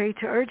go straight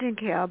to urgent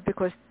care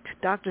because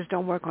doctors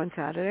don't work on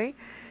Saturday.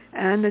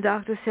 And the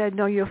doctor said,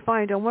 no, you're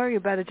fine. Don't worry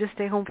about it. Just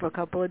stay home for a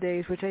couple of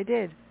days, which I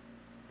did.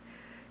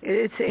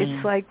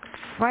 It's like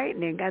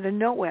frightening out of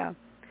nowhere.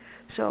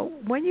 So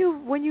when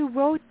you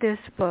wrote this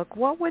book,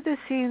 what were the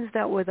scenes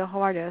that were the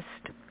hardest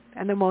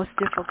and the most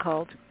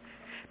difficult?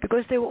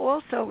 Because they were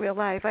all so real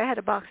life. I had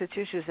a box of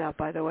tissues out,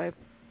 by the way,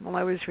 while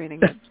I was reading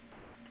it.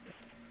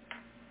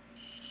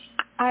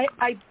 I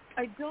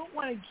don't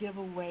want to give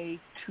away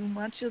too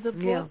much of the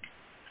book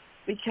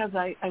because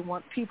I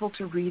want people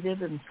to read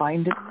it and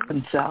find it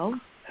themselves.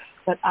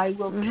 But I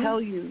will tell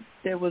you,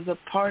 there was a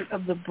part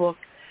of the book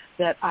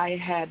that I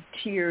had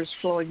tears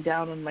flowing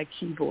down on my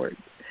keyboard.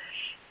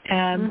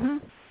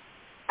 And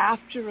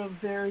after a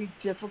very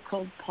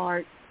difficult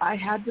part, I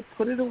had to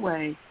put it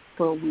away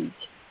for a week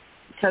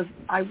because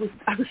I was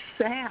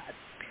sad.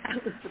 I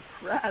was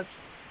depressed.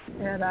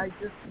 And I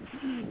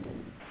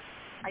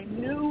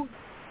knew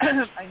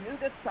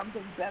that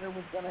something better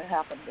was going to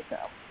happen with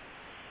them.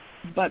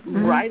 But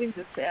writing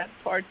the sad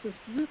parts is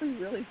really,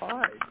 really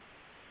hard.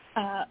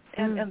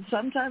 And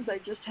sometimes I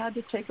just had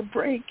to take a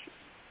break.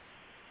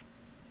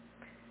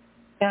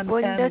 That's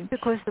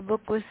because the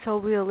book was so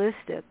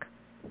realistic.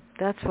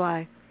 That's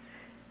why.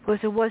 Because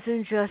it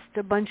wasn't just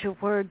a bunch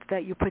of words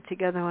that you put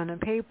together on a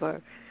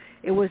paper.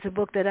 It was a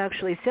book that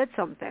actually said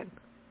something.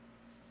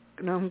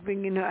 And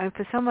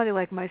for somebody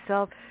like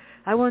myself,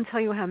 I won't tell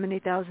you how many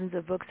thousands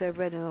of books I've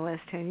read in the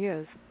last 10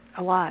 years.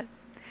 A lot.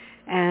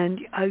 And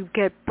I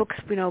get books,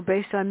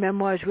 based on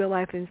memoirs, real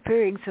life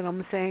experience, and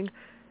I'm saying,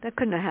 that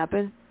couldn't have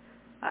happened.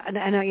 And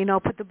I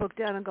put the book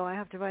down and go, I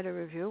have to write a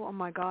review. Oh,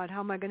 my God, how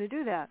am I going to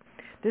do that?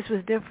 This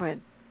was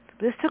different.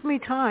 This took me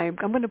time.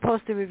 I'm going to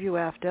post the review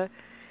after,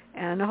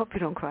 and I hope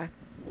you don't cry.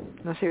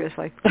 No,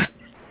 seriously.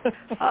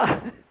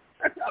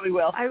 Probably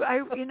will.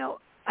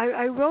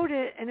 I wrote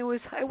it, and it was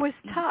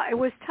tough. It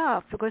was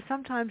tough because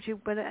sometimes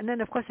and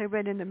then of course I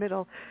read in the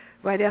middle,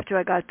 right after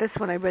I got this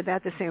one, I read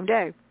that the same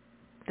day.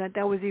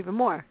 That was even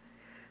more.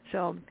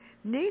 So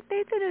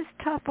Nathan is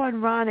tough on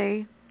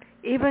Roni,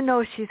 even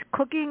though she's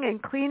cooking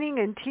and cleaning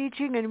and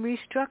teaching and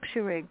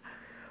restructuring.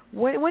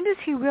 When does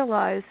he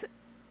realize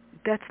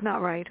that's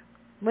not right?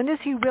 When does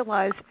he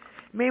realize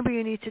maybe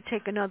you need to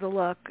take another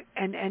look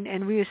and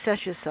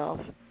reassess yourself?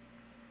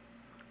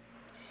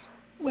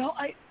 Well,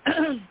 I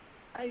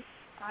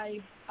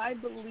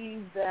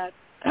believe that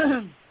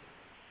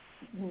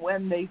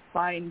when they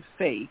find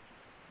faith,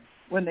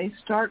 when they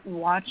start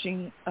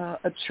watching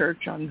a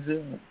church on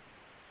Zoom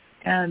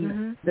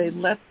and they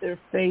let their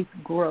faith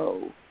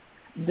grow,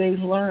 they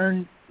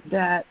learn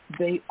that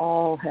they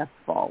all have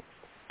faults.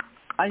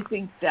 I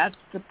think that's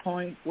the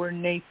point where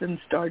Nathan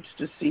starts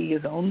to see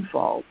his own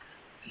faults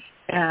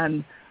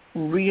and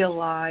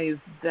realize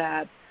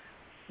that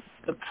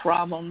the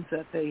problems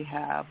that they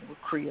have were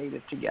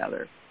created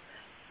together.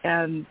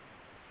 And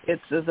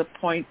it's at the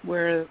point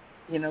where,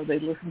 they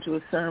listen to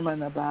a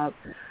sermon about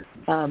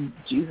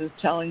Jesus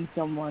telling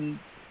someone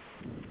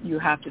you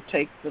have to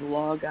take the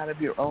log out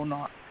of your own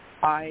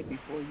eye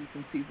before you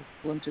can see the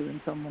splinter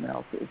in someone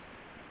else's.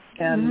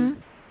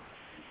 And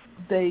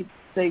they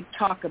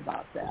talk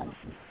about that.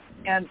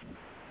 And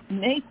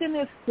Nathan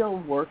is still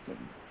working.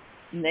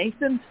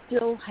 Nathan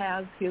still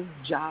has his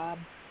job,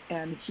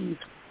 and he's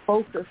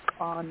focused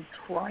on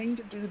trying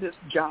to do this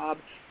job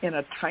in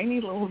a tiny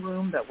little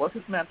room that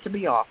wasn't meant to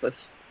be office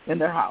in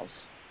their house.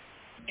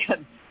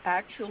 And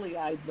actually,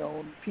 I've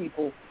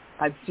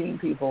seen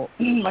people,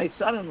 my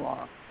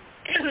son-in-law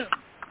is an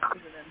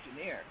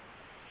engineer,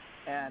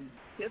 and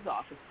his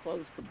office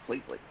closed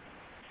completely.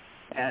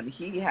 And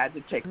he had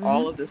to take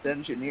all of this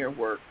engineer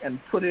work and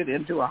put it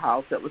into a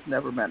house that was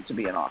never meant to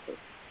be an office.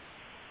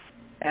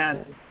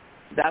 And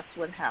that's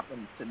what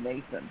happens to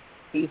Nathan.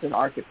 He's an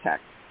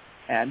architect,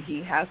 and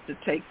he has to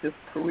take this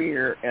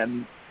career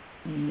and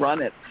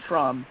run it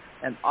from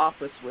an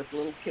office with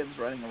little kids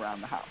running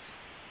around the house.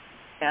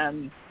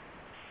 And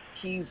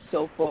he's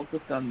so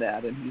focused on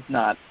that, and he's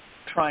not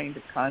trying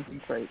to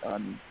concentrate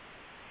on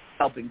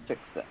helping fix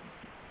things.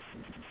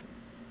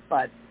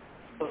 But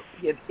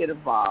it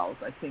evolves,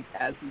 I think,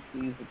 as he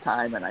sees the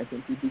time, and I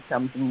think he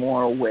becomes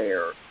more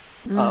aware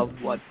of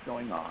what's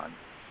going on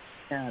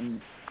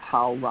and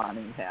how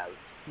Roni has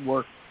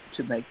worked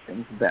to make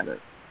things better.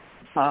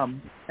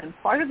 And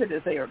part of it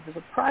is there's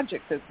a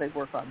project that they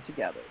work on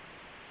together.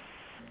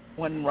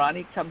 When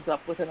Roni comes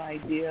up with an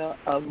idea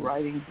of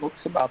writing books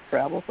about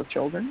travel for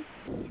children,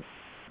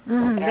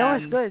 that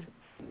was good.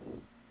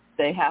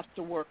 They have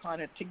to work on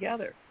it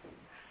together,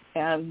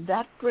 and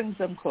that brings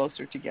them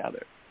closer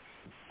together.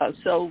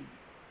 So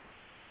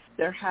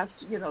there has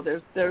to,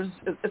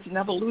 it's an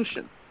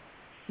evolution,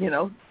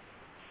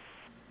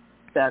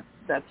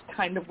 that's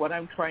kind of what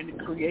I'm trying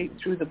to create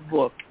through the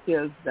book,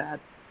 is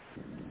that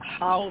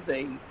how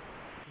they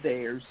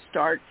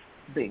start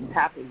being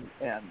happy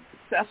and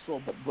successful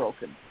but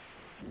broken,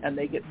 and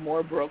they get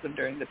more broken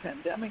during the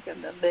pandemic,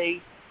 and then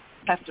they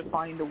have to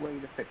find a way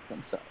to fix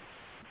themselves.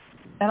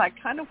 And I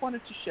kind of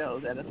wanted to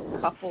show that if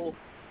a couple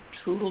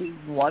truly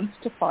wants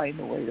to find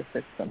a way to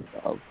fix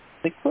themselves,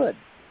 they could.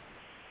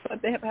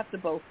 But they have to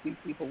both be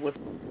people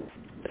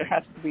there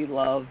has to be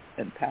love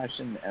and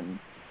passion and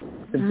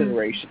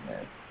consideration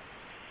there.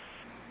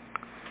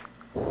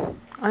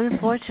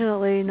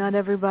 Unfortunately, not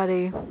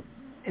everybody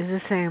is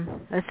the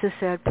same. That's the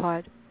sad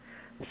part.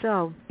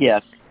 So,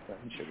 yes.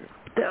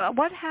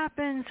 What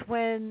happens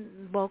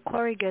when,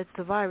 Corey gets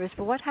the virus,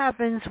 but what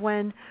happens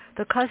when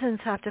the cousins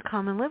have to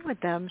come and live with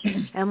them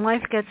and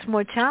life gets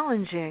more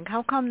challenging?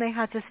 How come they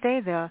had to stay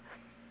there?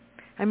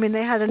 I mean,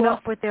 they had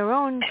enough with their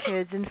own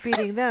kids and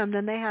feeding them,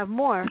 then they have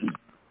more.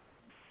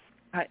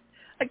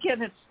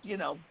 Again, it's,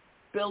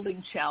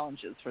 building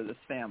challenges for this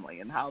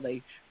family and how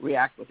they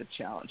react with the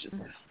challenges.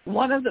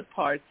 One of the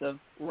parts of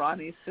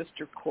Roni's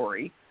sister,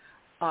 Corey,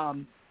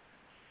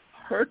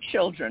 her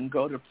children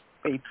go to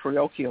a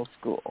parochial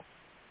school.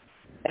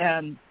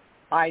 And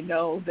I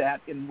know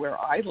that in where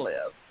I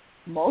live,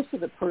 most of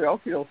the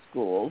parochial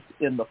schools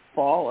in the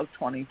fall of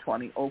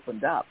 2020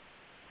 opened up,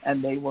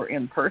 and they were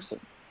in person,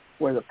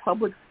 where the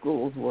public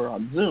schools were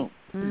on Zoom.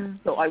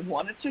 So I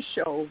wanted to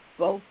show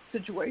both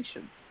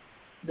situations,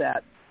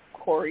 that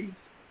Corey's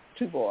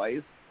two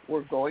boys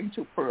were going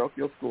to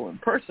parochial school in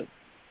person,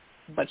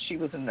 but she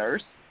was a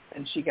nurse,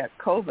 and she got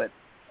COVID,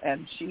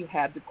 and she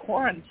had to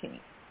quarantine.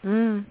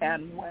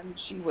 And when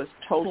she was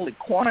totally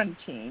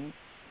quarantined,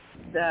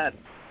 that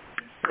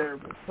her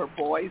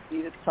boys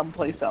needed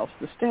someplace else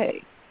to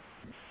stay.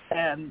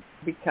 And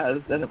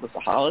because then it was the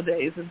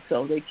holidays, and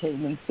so they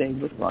came and stayed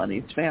with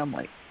Roni's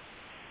family.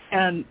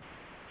 And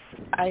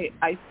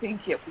I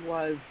think it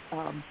was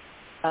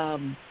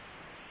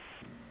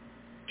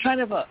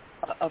kind of a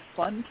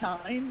fun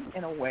time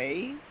in a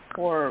way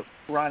for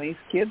Roni's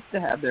kids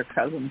to have their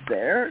cousins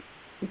there,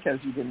 because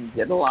you didn't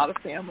get a lot of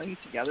family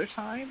together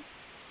time.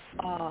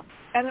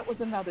 And it was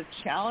another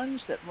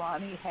challenge that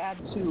Roni had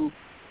to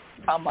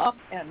come up,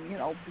 and,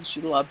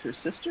 she loved her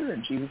sister,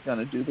 and she was going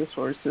to do this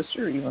for her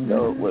sister, even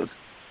though it was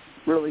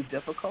really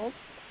difficult.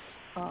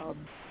 So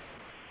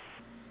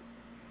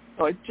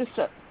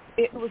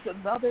it was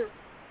another,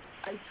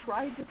 I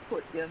tried to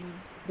put in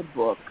the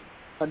book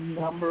a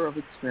number of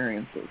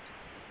experiences.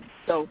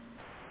 So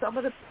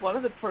one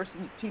of the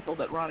people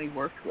that Roni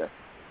worked with,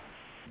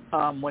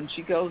 when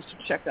she goes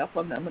to check up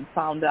on them, and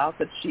found out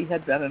that she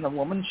had been in a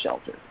woman's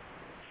shelter,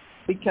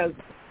 because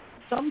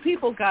some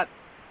people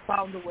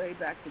found a way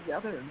back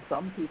together, and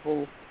some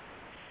people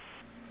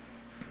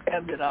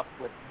ended up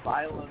with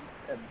violent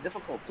and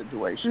difficult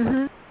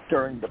situations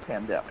during the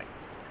pandemic.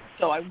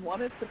 So I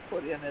wanted to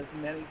put in as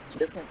many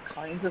different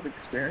kinds of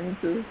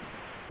experiences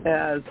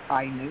as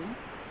I knew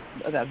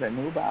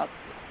about,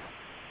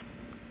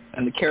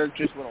 and the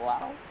characters would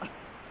allow.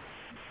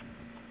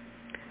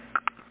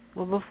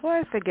 Well, before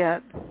I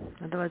forget,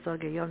 otherwise I'll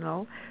get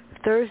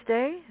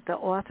Thursday, the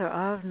author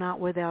of Not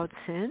Without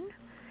Sin.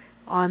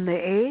 On the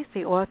 8th,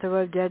 the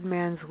author of Dead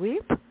Man's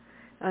Weep.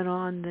 And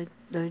on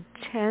the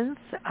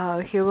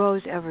 10th,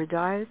 Heroes Ever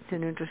Die. It's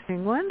an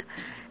interesting one.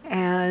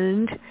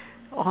 And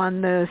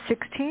on the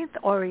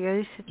 16th,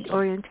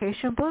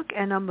 orientation book,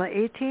 and on the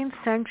 18th,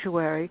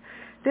 Sanctuary.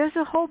 There's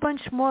a whole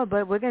bunch more,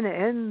 but we're going to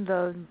end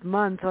the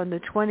month on the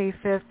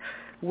 25th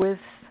with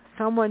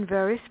someone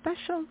very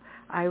special.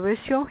 Iris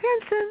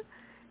Johansson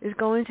is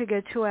going to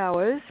get 2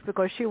 hours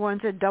because she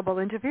wants a double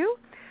interview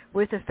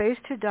with A Face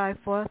to Die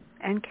For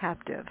and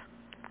Captive.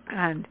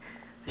 And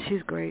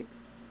she's great.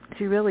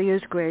 She really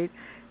is great.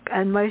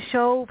 And my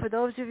show, for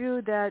those of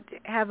you that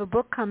have a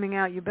book coming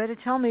out, you better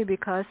tell me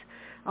because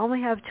I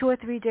only have 2 or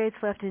 3 dates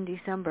left in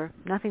December,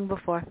 nothing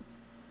before.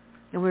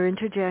 And we're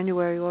into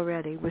January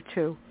already with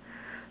 2.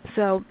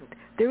 So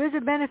there is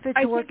a benefit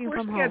to working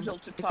from home. I think we're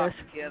scheduled to talk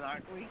again,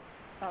 aren't we,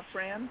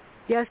 Fran?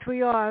 Yes,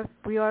 we are.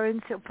 We are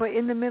in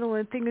the middle.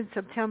 I think in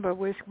September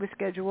we're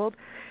scheduled,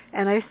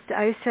 and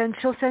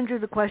she'll send you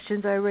the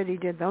questions. I already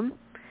did them,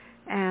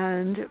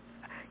 and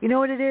you know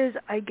what it is.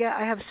 I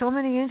have so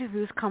many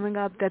interviews coming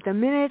up that the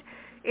minute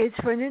it's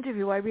for an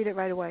interview, I read it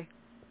right away,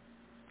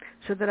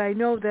 so that I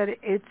know that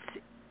it's.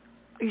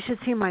 You should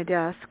see my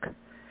desk.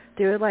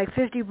 There are like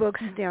 50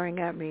 books staring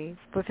at me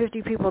for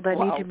 50 people that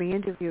need to be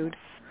interviewed.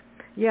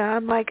 Yeah,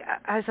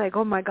 I was like,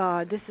 oh my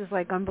God, this is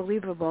like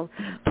unbelievable.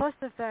 Plus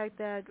the fact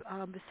that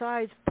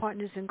besides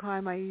Partners in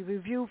Crime, I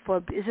review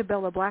for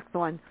Isabella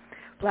Blackthorne,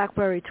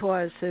 Blackberry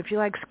Tours. So if you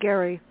like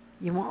scary,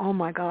 you want, oh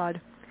my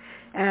God.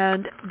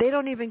 And they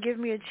don't even give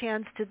me a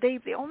chance to, they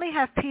only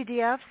have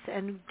PDFs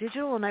and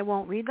digital and I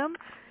won't read them.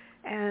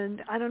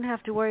 And I don't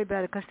have to worry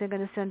about it because they're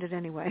going to send it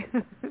anyway.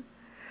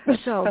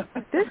 So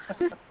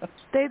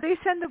they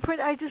send the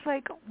print. I just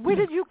like, where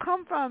did you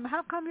come from?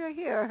 How come you're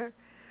here?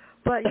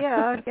 But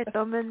yeah, I get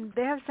them, and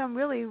they have some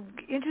really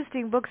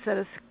interesting books that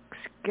are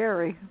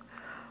scary.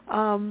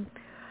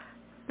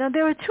 Now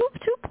there are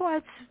two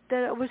parts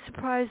that would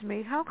surprise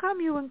me. How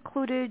come you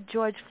included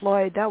George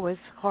Floyd? That was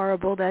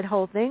horrible, that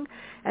whole thing.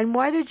 And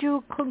why did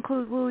you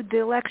conclude the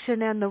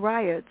election and the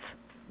riots?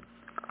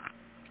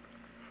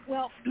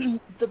 Well,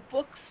 the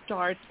book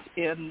starts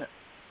in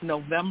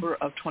November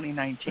of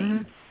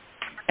 2019,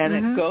 and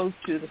it goes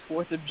to the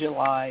 4th of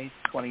July,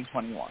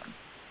 2021.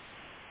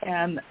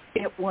 And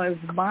it was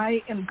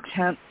my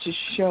intent to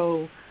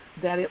show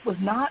that it was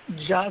not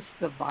just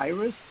the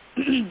virus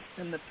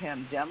and the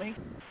pandemic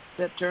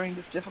that during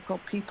this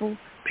difficult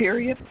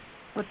period,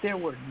 but there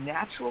were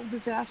natural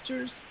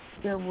disasters,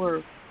 there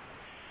were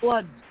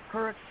floods,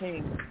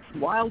 hurricanes,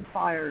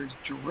 wildfires,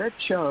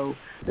 derecho.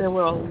 There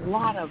were a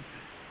lot of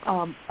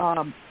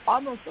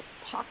almost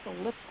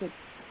apocalyptic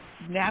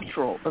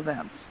natural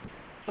events.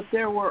 But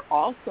there were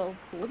also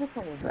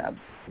political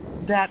events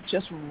that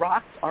just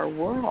rocked our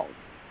world.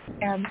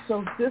 And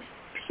so this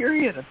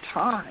period of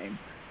time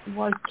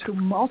was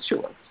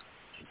tumultuous.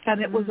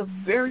 And it was a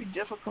very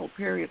difficult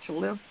period to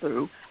live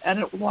through. And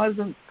it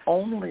wasn't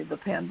only the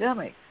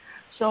pandemic.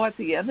 So at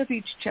the end of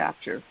each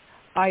chapter,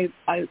 I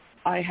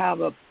have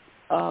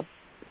a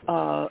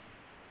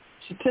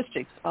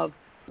statistics of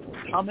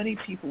how many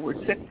people were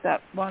sick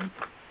that month,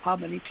 how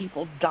many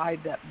people died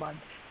that month,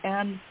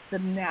 and the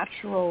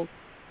natural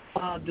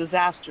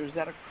disasters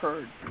that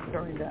occurred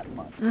during that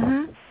month.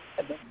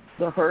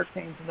 The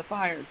hurricanes and the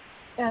fires.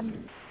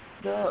 And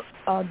the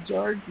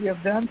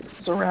events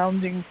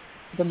surrounding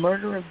the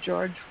murder of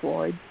George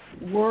Floyd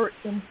were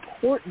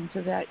important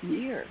to that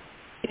year.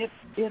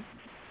 It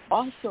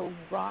also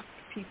rocked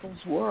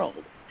people's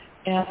world.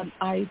 And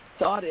I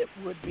thought it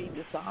would be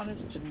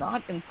dishonest to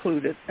not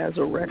include it as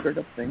a record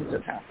of things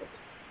that happened.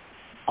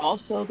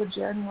 Also the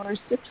January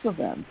 6th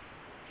event.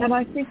 And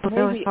I think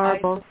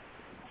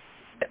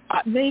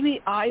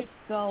maybe I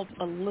felt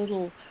a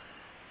little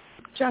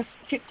just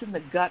kicked in the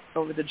gut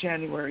over the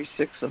January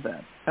 6th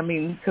event. I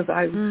mean, because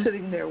I was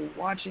sitting there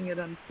watching it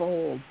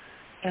unfold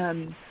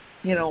and,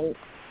 you know,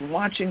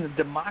 watching the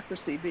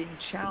democracy being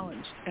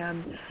challenged.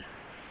 And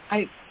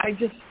I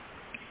just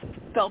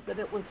felt that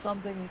it was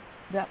something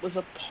that was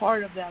a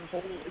part of that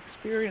whole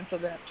experience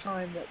of that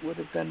time that would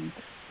have been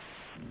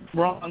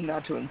wrong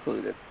not to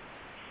include it.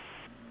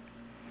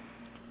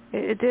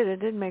 It did. It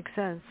did make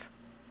sense.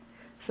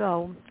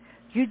 So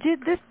you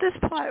did this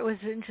part was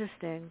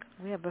interesting.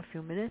 We have a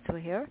few minutes. We're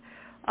here.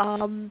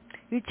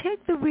 You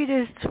take the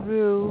readers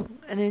through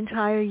an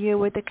entire year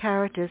with the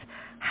characters.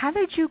 How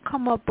did you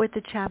come up with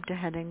the chapter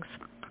headings?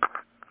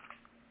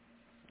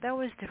 That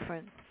was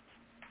different.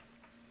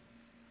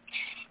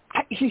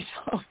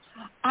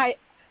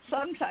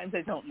 Sometimes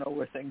I don't know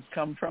where things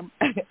come from,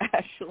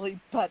 actually,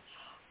 but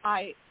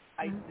I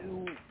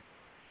do.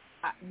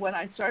 When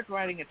I start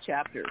writing a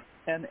chapter,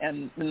 and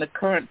in the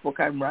current book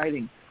I'm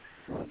writing,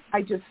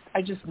 I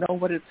just know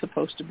what it's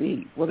supposed to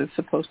be, what it's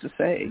supposed to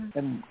say,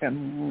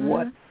 and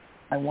what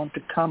I want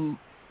to come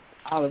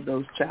out of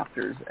those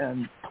chapters,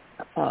 and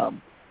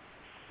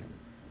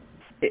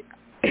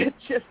it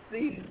just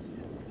seems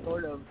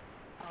sort of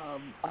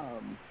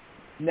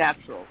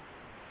natural.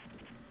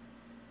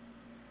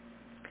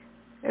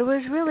 It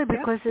was really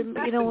because, when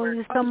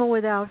you're someone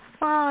without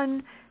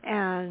fun,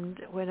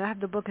 and when I have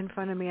the book in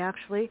front of me,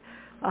 actually,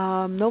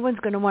 no one's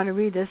going to want to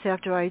read this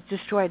after I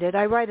destroyed it.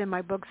 I write in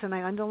my books, and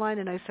I underline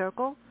and I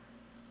circle.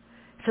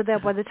 so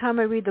that by the time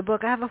I read the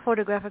book, I have a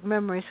photographic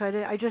memory, so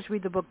I just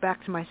read the book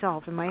back to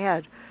myself in my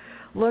head.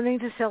 Learning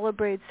to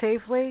celebrate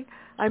safely.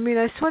 I mean,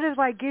 it sort of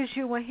like gives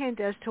you a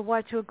hint as to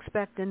what to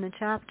expect in the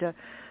chapter.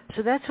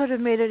 So that sort of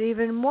made it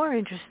even more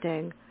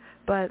interesting.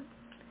 But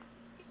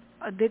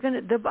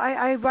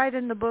I write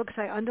in the books,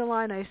 I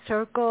underline, I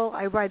circle,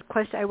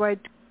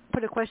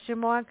 put a question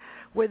mark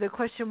where the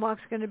question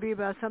mark's going to be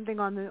about something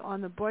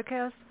on the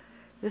broadcast.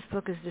 This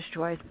book is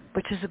destroyed,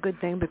 which is a good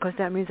thing because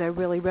that means I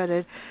really read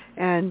it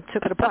and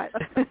took it apart.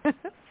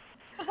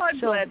 I'm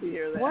glad to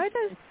hear that.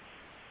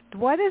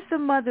 Why does the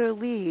mother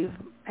leave,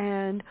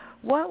 and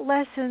what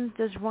lessons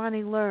does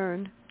Roni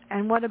learn,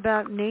 and what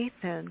about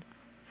Nathan?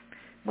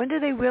 When do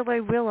they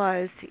really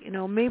realize,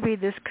 maybe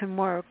this can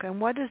work,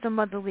 and why does the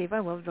mother leave? I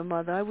love the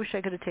mother. I wish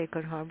I could have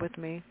taken her with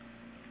me.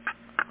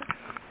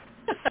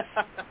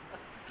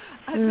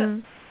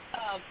 The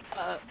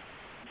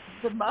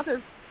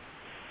mother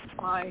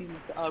finds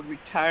a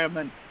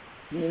retirement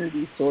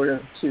community sort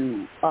of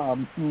to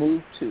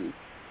move to.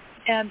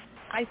 And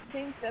I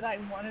think that I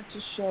wanted to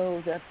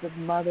show that the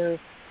mother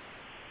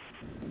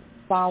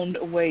found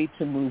a way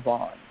to move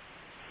on,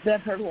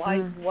 that her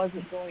life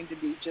wasn't going to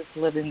be just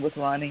living with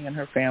Roni and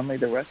her family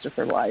the rest of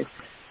her life,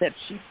 that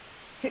she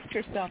picked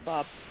herself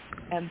up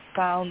and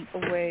found a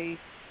way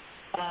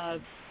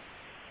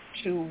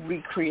to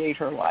recreate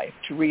her life,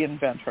 to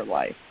reinvent her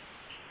life.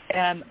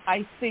 And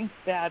I think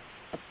that's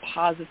a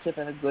positive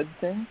and a good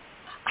thing.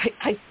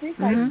 I think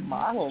I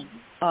modeled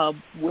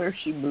where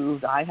she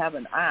moved. I have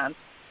an aunt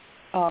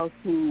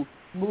who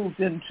moved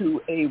into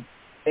a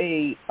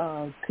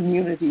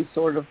community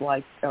sort of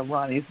like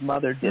Roni's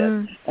mother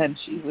did, and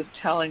she was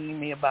telling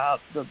me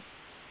about the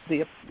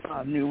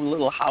new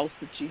little house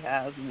that she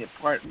has and the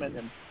apartment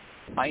and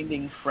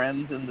finding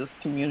friends in this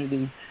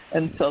community.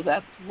 And so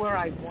that's where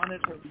I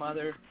wanted her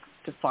mother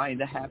to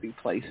find a happy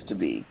place to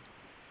be.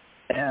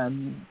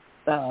 And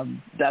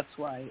that's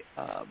why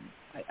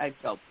I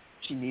felt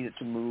she needed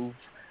to move,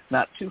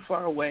 not too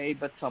far away,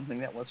 but something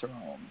that was her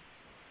own.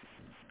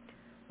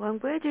 Well, I'm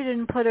glad you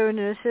didn't put her in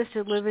an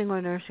assisted living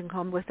or nursing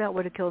home, because that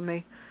would have killed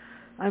me.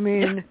 I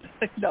mean,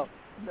 no.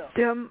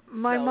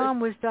 My mom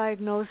was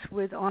diagnosed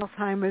with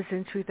Alzheimer's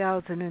in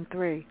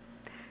 2003.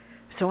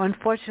 So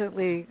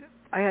unfortunately,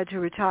 I had to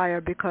retire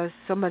because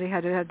somebody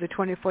had to have the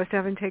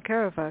 24/7 take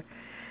care of her.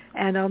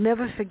 And I'll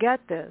never forget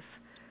this,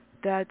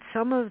 that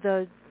some of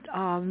the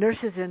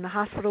nurses in the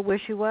hospital where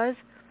she was,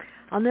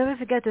 I'll never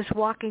forget this,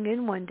 walking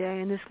in one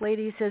day, and this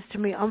lady says to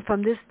me, "I'm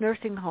from this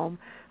nursing home."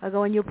 I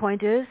go, "And your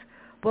point is?"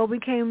 "Well, we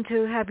came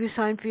to have you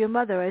sign for your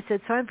mother." I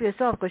said, "Sign for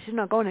yourself, because she's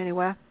not going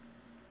anywhere."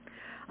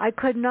 I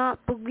could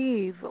not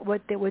believe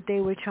what they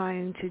were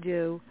trying to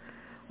do.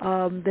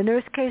 The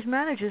nurse case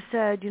manager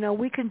said,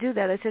 "We can do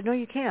that." I said, "No,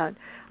 you can't."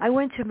 I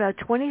went to about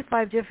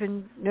 25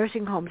 different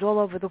nursing homes all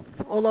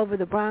over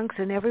the Bronx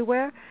and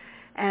everywhere,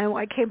 and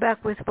I came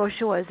back with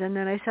brochures, and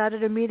then I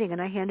started a meeting,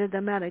 and I handed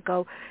them out. I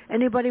go,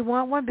 "Anybody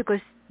want one?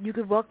 Because you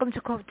could welcome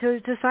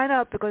to sign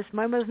up, because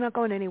my mother's not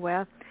going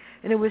anywhere."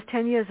 And it was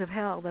 10 years of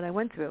hell that I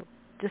went through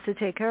just to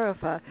take care of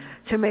her,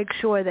 to make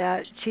sure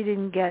that she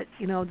didn't get,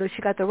 that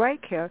she got the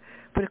right care,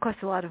 but it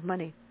cost a lot of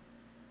money.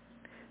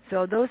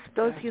 So those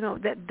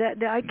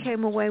that I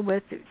came away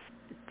with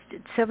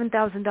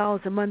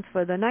 $7,000 a month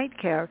for the night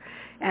care,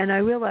 and I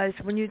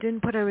realized when you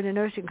didn't put her in a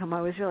nursing home,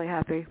 I was really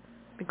happy,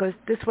 because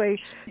this way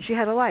she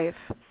had a life.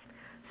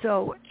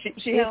 So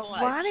she had a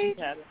life. Roni,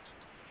 she had it.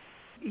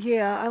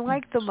 Yeah, I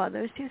like the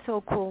mother. She's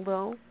so cool,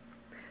 though.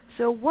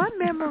 So what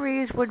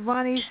memories would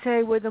Roni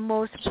say were the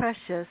most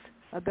precious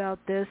about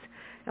this?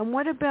 And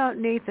what about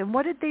Nathan?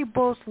 What did they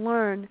both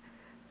learn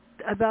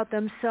about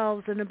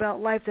themselves and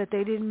about life that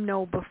they didn't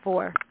know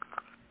before?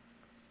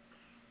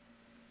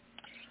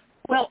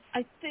 Well,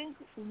 I think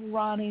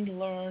Roni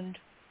learned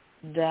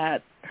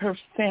that her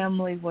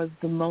family was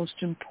the most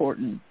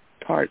important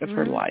part of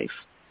her life.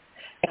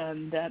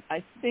 And that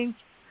I think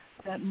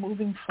that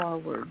moving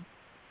forward,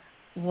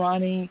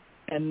 Roni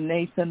and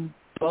Nathan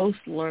both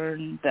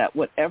learned that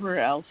whatever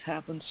else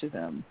happens to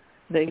them,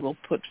 they will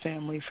put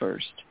family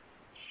first.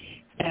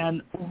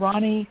 And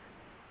Roni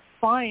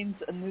finds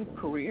a new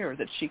career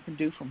that she can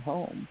do from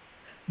home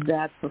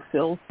that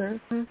fulfills her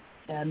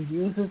and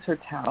uses her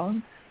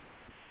talents,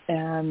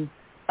 and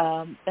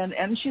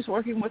she's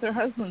working with her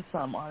husband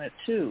some on it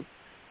too.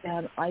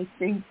 And I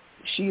think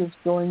she is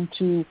going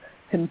to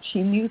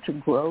continue to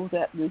grow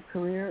that new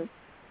career,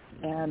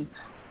 and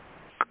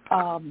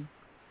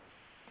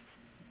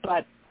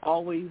but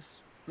always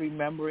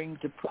remembering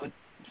to put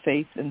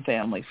faith and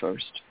family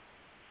first.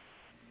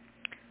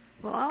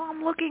 Well,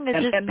 I'm looking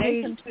at this and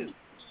page. Nathan too.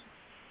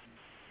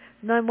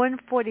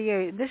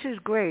 148. This is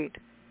great.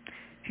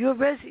 Your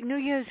New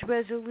Year's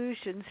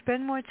resolution: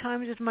 spend more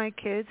time with my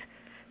kids,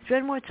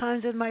 spend more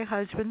time with my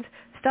husband,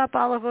 stop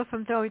Oliver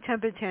from throwing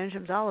temper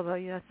tantrums. Oliver,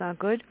 that's not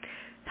good.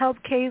 Help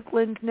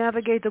Caitlin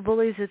navigate the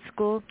bullies at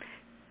school,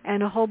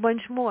 and a whole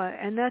bunch more.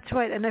 And that's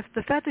right. And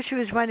the fact that she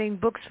was writing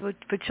books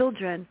for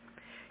children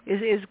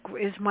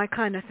is my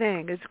kind of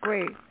thing. It's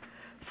great.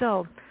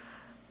 So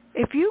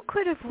If you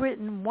could have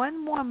written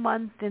one more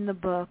month in the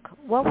book,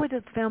 what would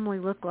the family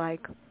look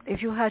like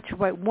if you had to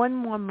write one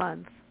more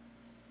month?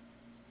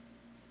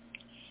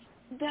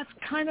 That's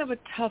kind of a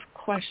tough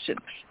question.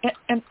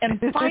 And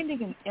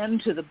finding an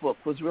end to the book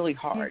was really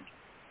hard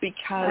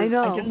because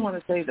I didn't want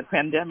to say the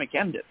pandemic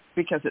ended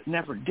because it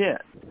never did.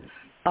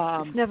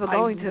 It's never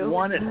going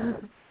to.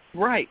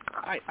 Right.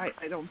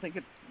 I don't think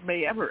it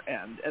may ever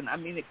end. And, I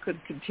mean, it could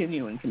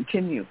continue and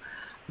continue.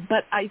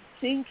 But I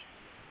think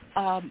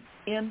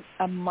in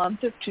a month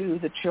or two,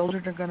 the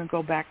children are going to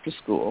go back to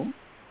school.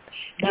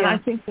 And I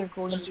think there are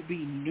going to be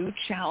new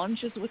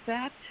challenges with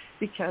that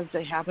because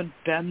they haven't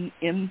been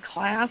in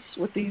class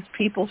with these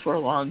people for a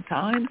long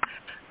time.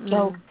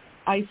 So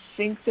I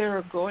think there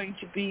are going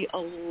to be a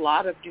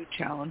lot of new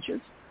challenges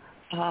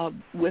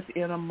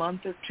within a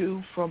month or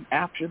two from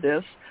after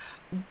this.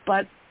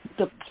 But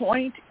the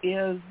point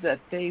is that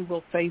they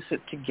will face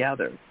it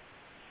together,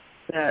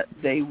 that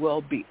they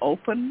will be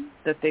open,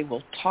 that they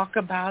will talk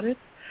about it,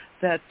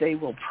 that they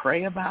will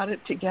pray about it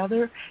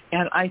together.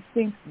 And I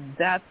think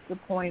that's the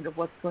point of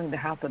what's going to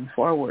happen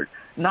forward.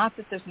 Not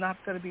that there's not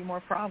going to be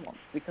more problems,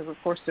 because of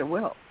course there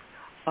will.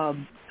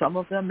 Some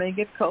of them may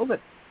get COVID,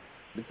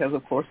 because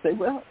of course they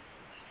will.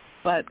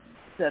 But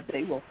that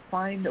they will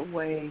find a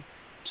way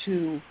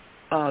to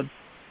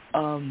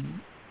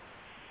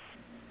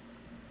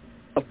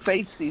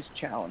face these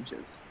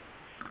challenges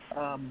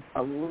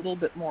a little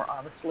bit more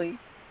honestly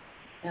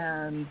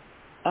and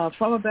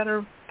from a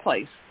better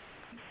place.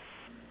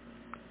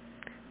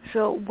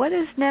 So what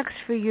is next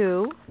for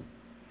you,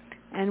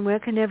 and where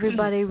can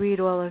everybody read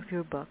all of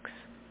your books?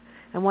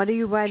 And what are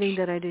you writing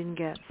that I didn't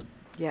get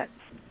yet?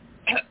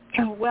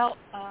 Well,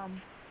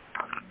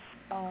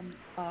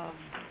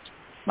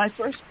 my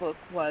first book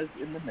was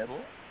In the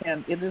Middle,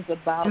 and it is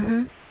about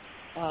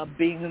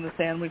being in the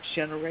sandwich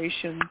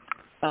generation,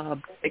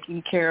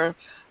 taking care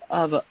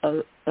of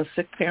a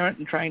sick parent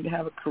and trying to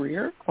have a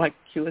career, like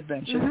you had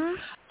mentioned.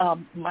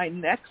 My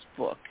next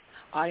book,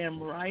 I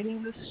am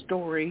writing the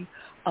story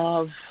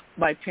of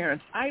my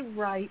parents. I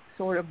write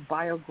sort of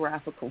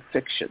biographical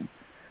fiction.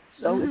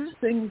 So it's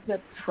things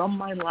that from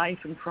my life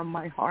and from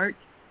my heart,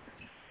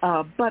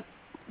 but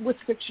with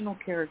fictional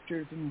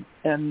characters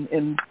and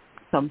in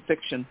some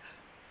fiction.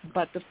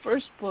 But the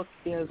first book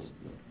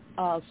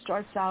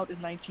starts out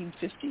in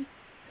 1950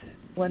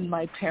 when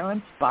my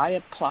parents buy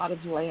a plot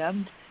of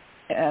land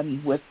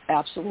and with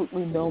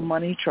absolutely no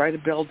money try to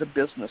build a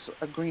business,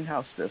 a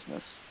greenhouse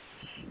business.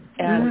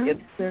 And it's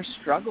their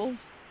struggles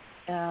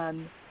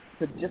and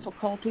the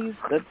difficulties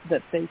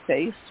that they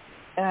face.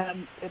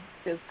 And it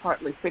is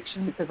partly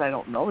fiction because I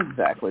don't know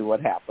exactly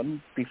what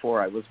happened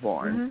before I was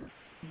born.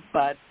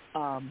 But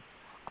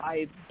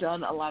I've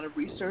done a lot of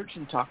research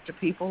and talked to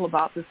people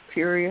about this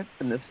period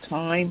and this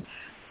time.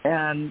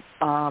 And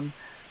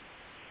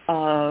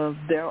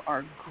there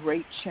are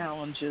great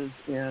challenges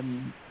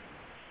in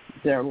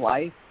their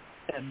life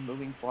and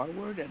moving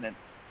forward. And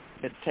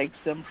it takes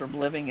them from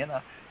living in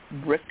a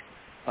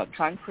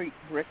concrete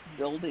brick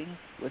building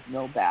with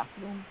no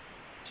bathroom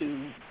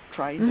to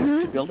trying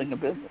to building a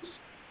business.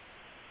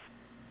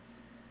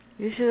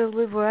 You should have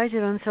lived where I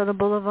did on Southern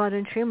Boulevard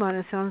in Tremont.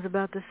 It sounds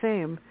about the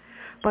same.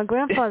 My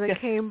grandfather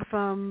came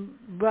from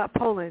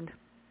Poland,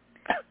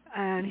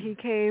 and he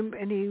came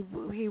and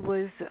he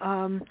was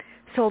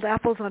sold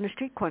apples on a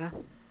street corner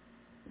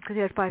because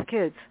he had 5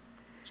 kids.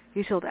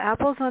 He sold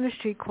apples on a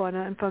street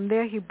corner, and from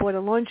there he bought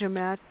a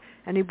laundromat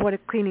and he bought a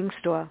cleaning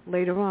store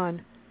later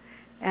on.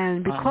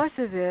 And because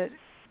of it,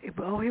 he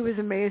was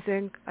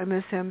amazing. I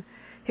miss him.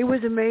 He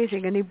was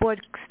amazing, and he bought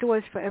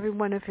stores for every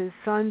one of his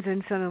sons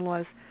and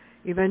son-in-laws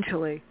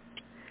eventually.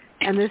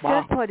 And the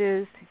sad part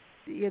is,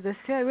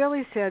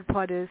 really sad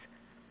part is,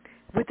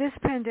 with this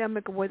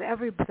pandemic, with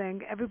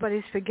everything,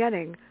 everybody's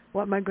forgetting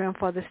what my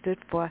grandfather stood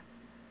for.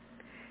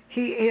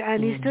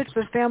 He stood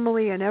for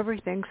family and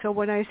everything. So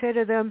when I say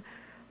to them,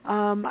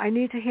 I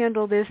need to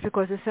handle this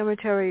because the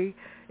cemetery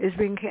is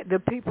the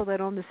people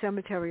that own the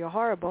cemetery are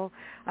horrible.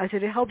 I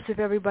said, it helps if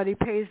everybody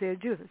pays their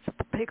dues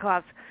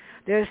because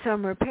there's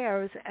some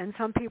repairs and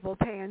some people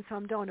pay and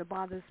some don't. It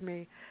bothers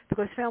me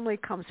because family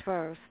comes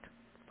first,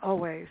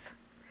 always.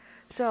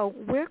 So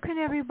where can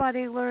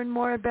everybody learn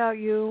more about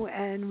you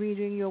and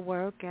reading your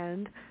work?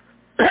 And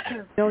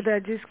know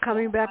that just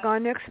coming back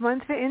on next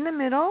month for In the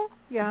Middle.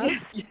 Yes.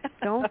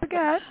 Don't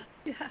forget.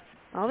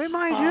 I'll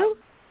remind you.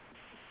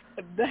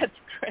 That's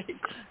great.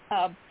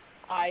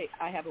 I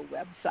have a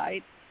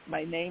website.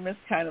 My name is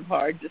kind of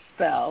hard to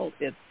spell.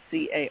 It's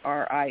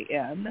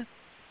Carin,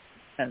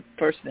 and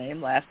first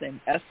name, last name,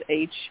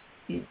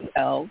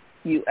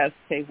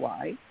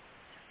 SHULUSKY.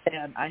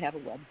 And I have a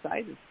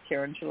website. It's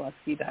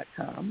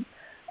CarinShulusky.com.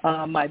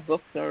 My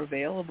books are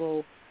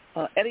available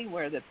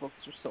anywhere that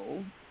books are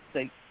sold.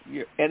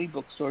 Any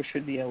bookstore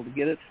should be able to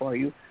get it for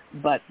you,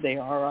 but they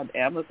are on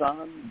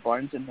Amazon,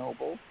 Barnes &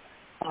 Noble,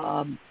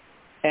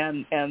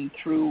 and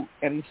through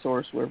any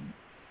source where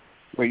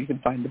you can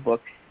find the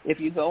book. If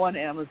you go on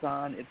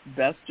Amazon, it's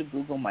best to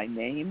Google my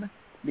name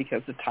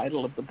because the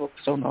title of the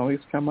books don't always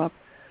come up.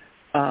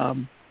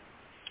 And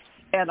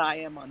I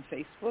am on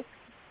Facebook,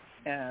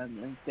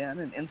 and LinkedIn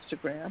and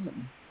Instagram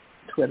and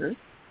Twitter.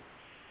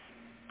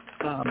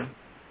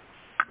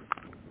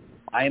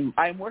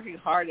 I'm working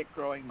hard at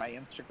growing my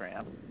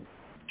Instagram.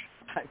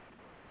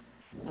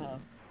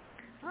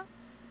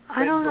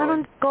 I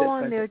don't go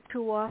on there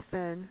too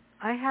often.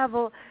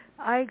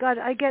 I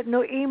get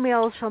no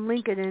emails from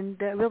LinkedIn.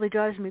 That really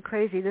drives me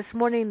crazy. This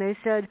morning they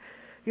said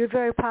you're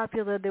very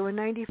popular. There were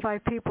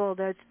 95 people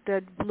that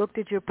looked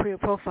at your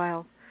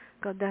profile.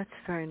 God, that's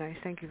very nice.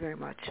 Thank you very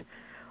much.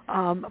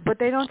 But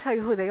they don't tell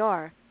you who they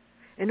are.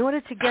 In order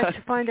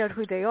to find out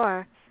who they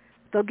are,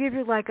 they'll give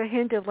you like a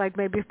hint of like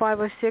maybe 5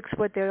 or 6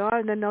 what they are,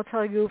 and then they'll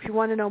tell you if you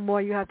want to know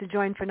more, you have to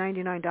join for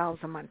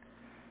 $99 a month.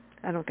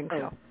 I don't think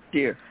so. Oh,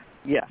 dear.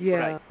 Yeah.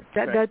 Yeah.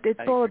 Right. It's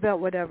all about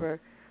whatever.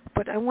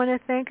 But I want to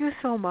thank you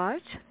so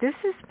much. This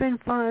has been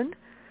fun.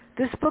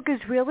 This book is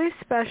really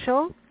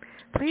special.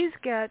 Please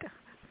get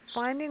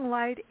Finding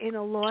Light in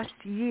a Lost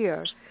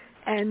Year,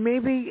 and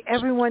maybe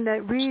everyone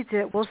that reads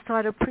it will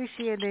start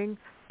appreciating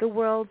the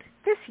world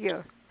this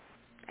year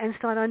and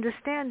start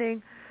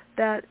understanding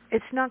that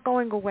it's not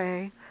going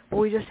away, but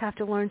we just have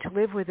to learn to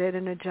live with it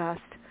and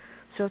adjust.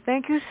 So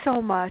thank you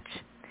so much.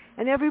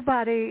 And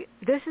everybody,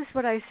 this is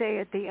what I say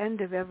at the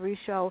end of every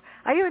show.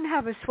 I even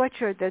have a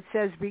sweatshirt that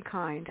says "Be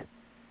kind"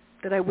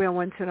 that I wear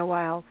once in a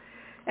while.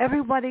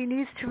 Everybody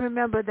needs to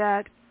remember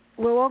that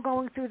we're all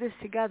going through this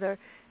together,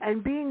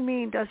 and being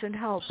mean doesn't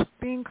help.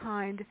 Being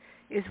kind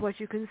is what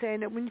you can say.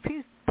 And that when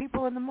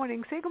people in the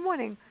morning say good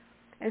morning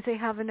and say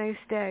have a nice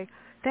day.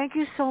 Thank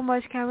you so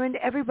much, Carin.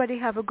 Everybody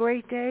have a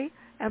great day,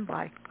 and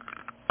bye.